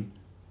seen,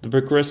 the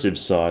progressive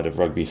side of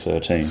Rugby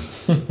 13.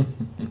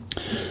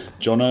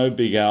 Jono,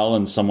 Big Al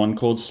and someone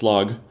called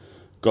Slug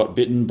got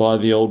bitten by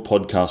the old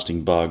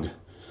podcasting bug.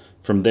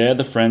 From there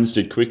the friends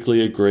did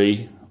quickly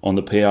agree on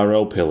the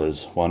PRL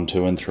pillars 1,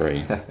 2 and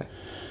 3.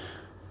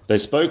 They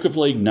spoke of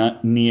League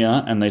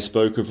Near and they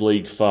spoke of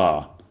League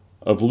Far,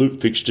 of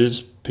loop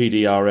fixtures,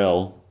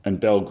 PDRL and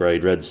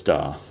Belgrade Red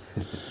Star.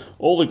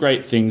 All the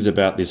great things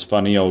about this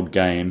funny old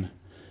game,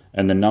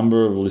 and the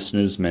number of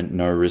listeners meant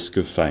no risk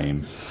of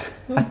fame.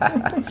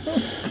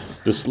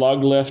 The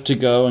Slug left to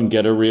go and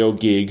get a real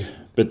gig,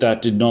 but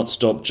that did not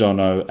stop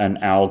Jono and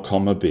Al,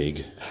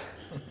 Big.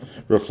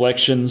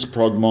 Reflections,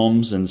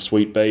 progmoms and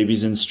sweet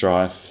babies in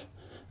strife,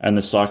 and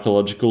the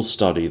psychological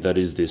study that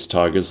is this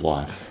tiger's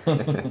life.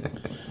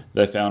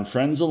 They found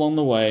friends along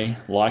the way,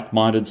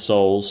 like-minded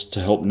souls, to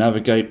help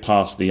navigate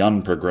past the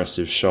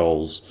unprogressive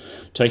shoals,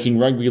 taking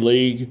rugby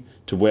league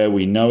to where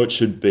we know it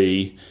should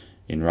be.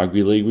 In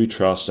rugby league we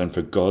trust, and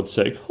for God's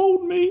sake,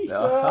 hold me.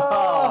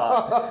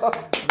 Oh,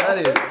 that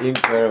is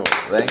incredible.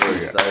 Thank you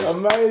so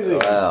much. Amazing.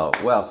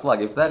 Wow,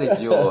 Slug, if that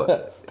is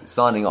your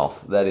signing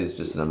off, that is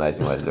just an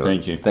amazing way to do it.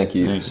 Thank you. Thank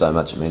you so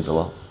much. It means a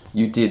lot.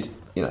 You did,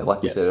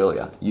 like we said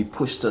earlier, you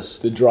pushed us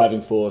The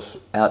driving force.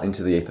 out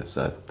into the ether.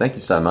 So thank you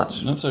so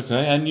much. That's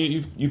okay. And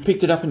you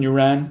picked it up and you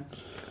ran.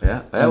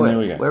 Yeah, And there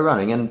we go. We're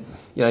running, and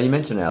you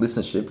mentioned our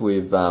listenership.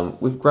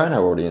 We've grown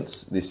our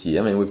audience this year.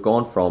 I mean, we've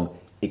gone from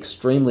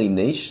extremely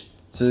niche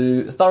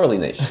to thoroughly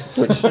niche,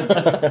 which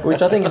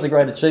I think is a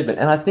great achievement.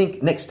 And I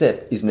think next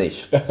step is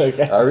niche.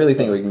 Okay. I really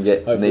think we can get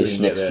Hopefully we niche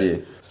can get next there.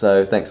 year.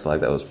 So thanks, Slug.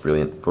 That was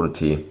brilliant. Brought a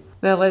tear.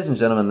 Now, ladies and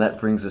gentlemen, that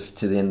brings us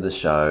to the end of the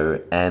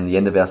show and the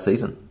end of our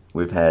season.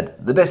 We've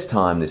had the best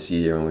time this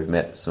year, and we've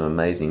met some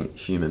amazing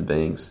human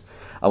beings.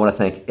 I want to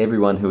thank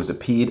everyone who has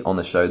appeared on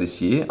the show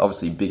this year.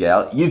 Obviously, Big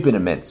Al, you've been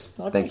immense.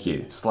 Thank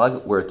you.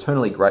 Slug, we're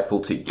eternally grateful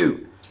to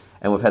you.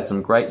 And we've had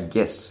some great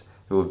guests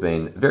who have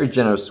been very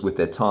generous with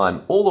their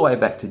time all the way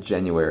back to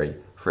January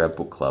for our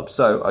book club.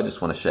 So I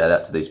just want to shout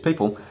out to these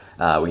people.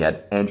 We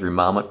had Andrew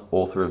Marmot,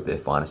 author of Their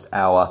Finest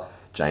Hour,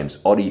 James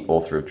Oddie,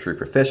 author of True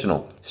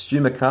Professional,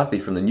 Stu McCarthy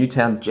from the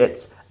Newtown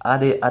Jets,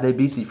 Ade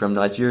Adebisi from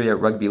Nigeria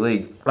Rugby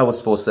League,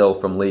 Alice Forsell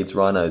from Leeds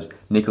Rhinos,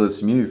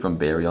 Nicholas Mew from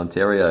Barrie,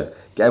 Ontario,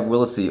 Gav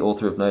Willisey,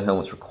 author of No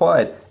Helmets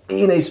Required,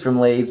 Ian East from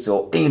Leeds,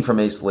 or Ian from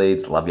East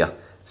Leeds, love ya,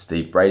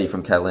 Steve Brady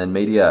from Catalan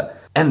Media,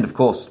 and of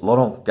course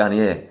Laurent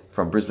Garnier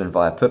from Brisbane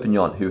via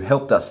Perpignan, who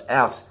helped us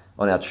out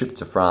on our trip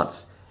to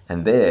France.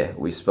 And there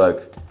we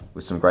spoke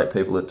with some great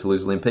people at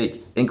Toulouse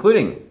Olympique,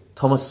 including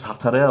Thomas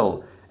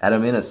Sartarel,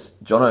 Adam Innes,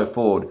 Jono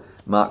Ford,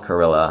 Mark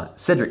Corella,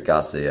 Cedric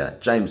Garcia,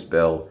 James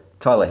Bell,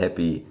 Tyler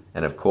Heppy,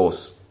 and of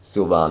course,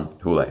 Sylvain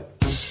Houlet.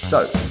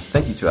 So,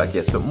 thank you to our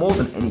guests, but more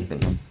than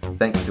anything,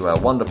 thanks to our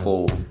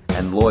wonderful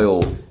and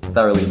loyal,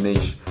 thoroughly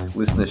niche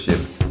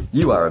listenership.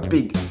 You are a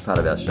big part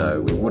of our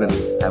show. We wouldn't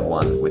have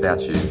one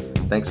without you.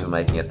 Thanks for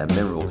making it a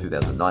memorable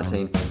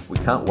 2019. We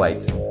can't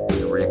wait to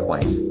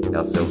reacquaint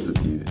ourselves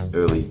with you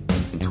early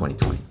in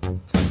 2020.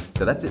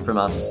 So that's it from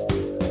us.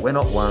 We're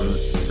not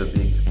ones for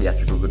big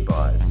theatrical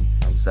goodbyes.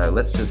 So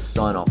let's just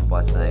sign off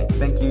by saying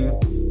thank you,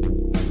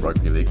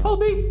 Rugby League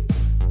Hobby,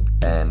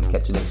 and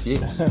catch you next year.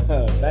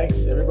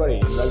 Thanks, everybody.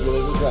 In Rugby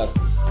League we trust.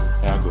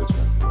 How good's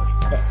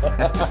Rugby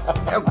League?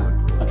 How good?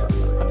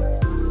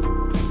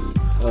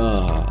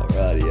 Oh,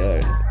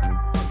 rightio.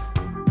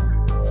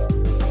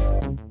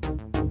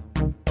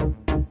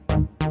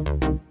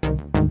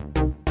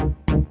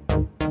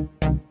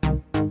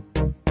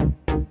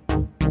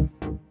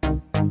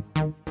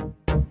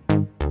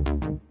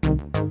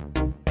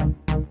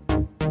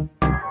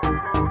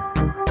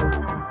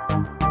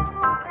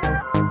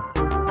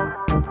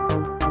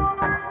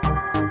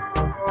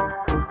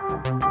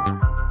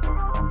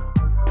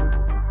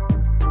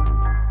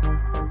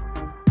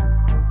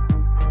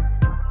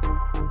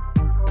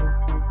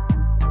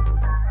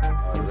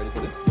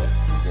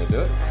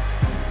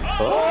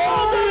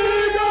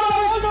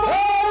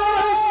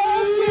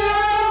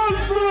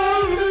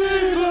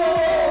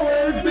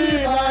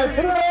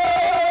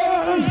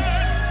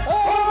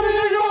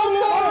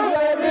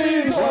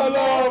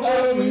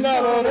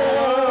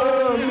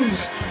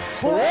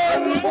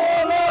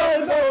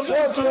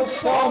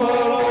 Summer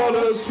or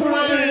the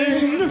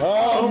spring,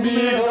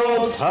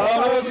 amigos,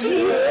 have a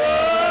siempre.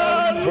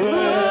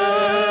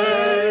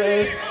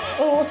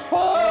 Os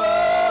para.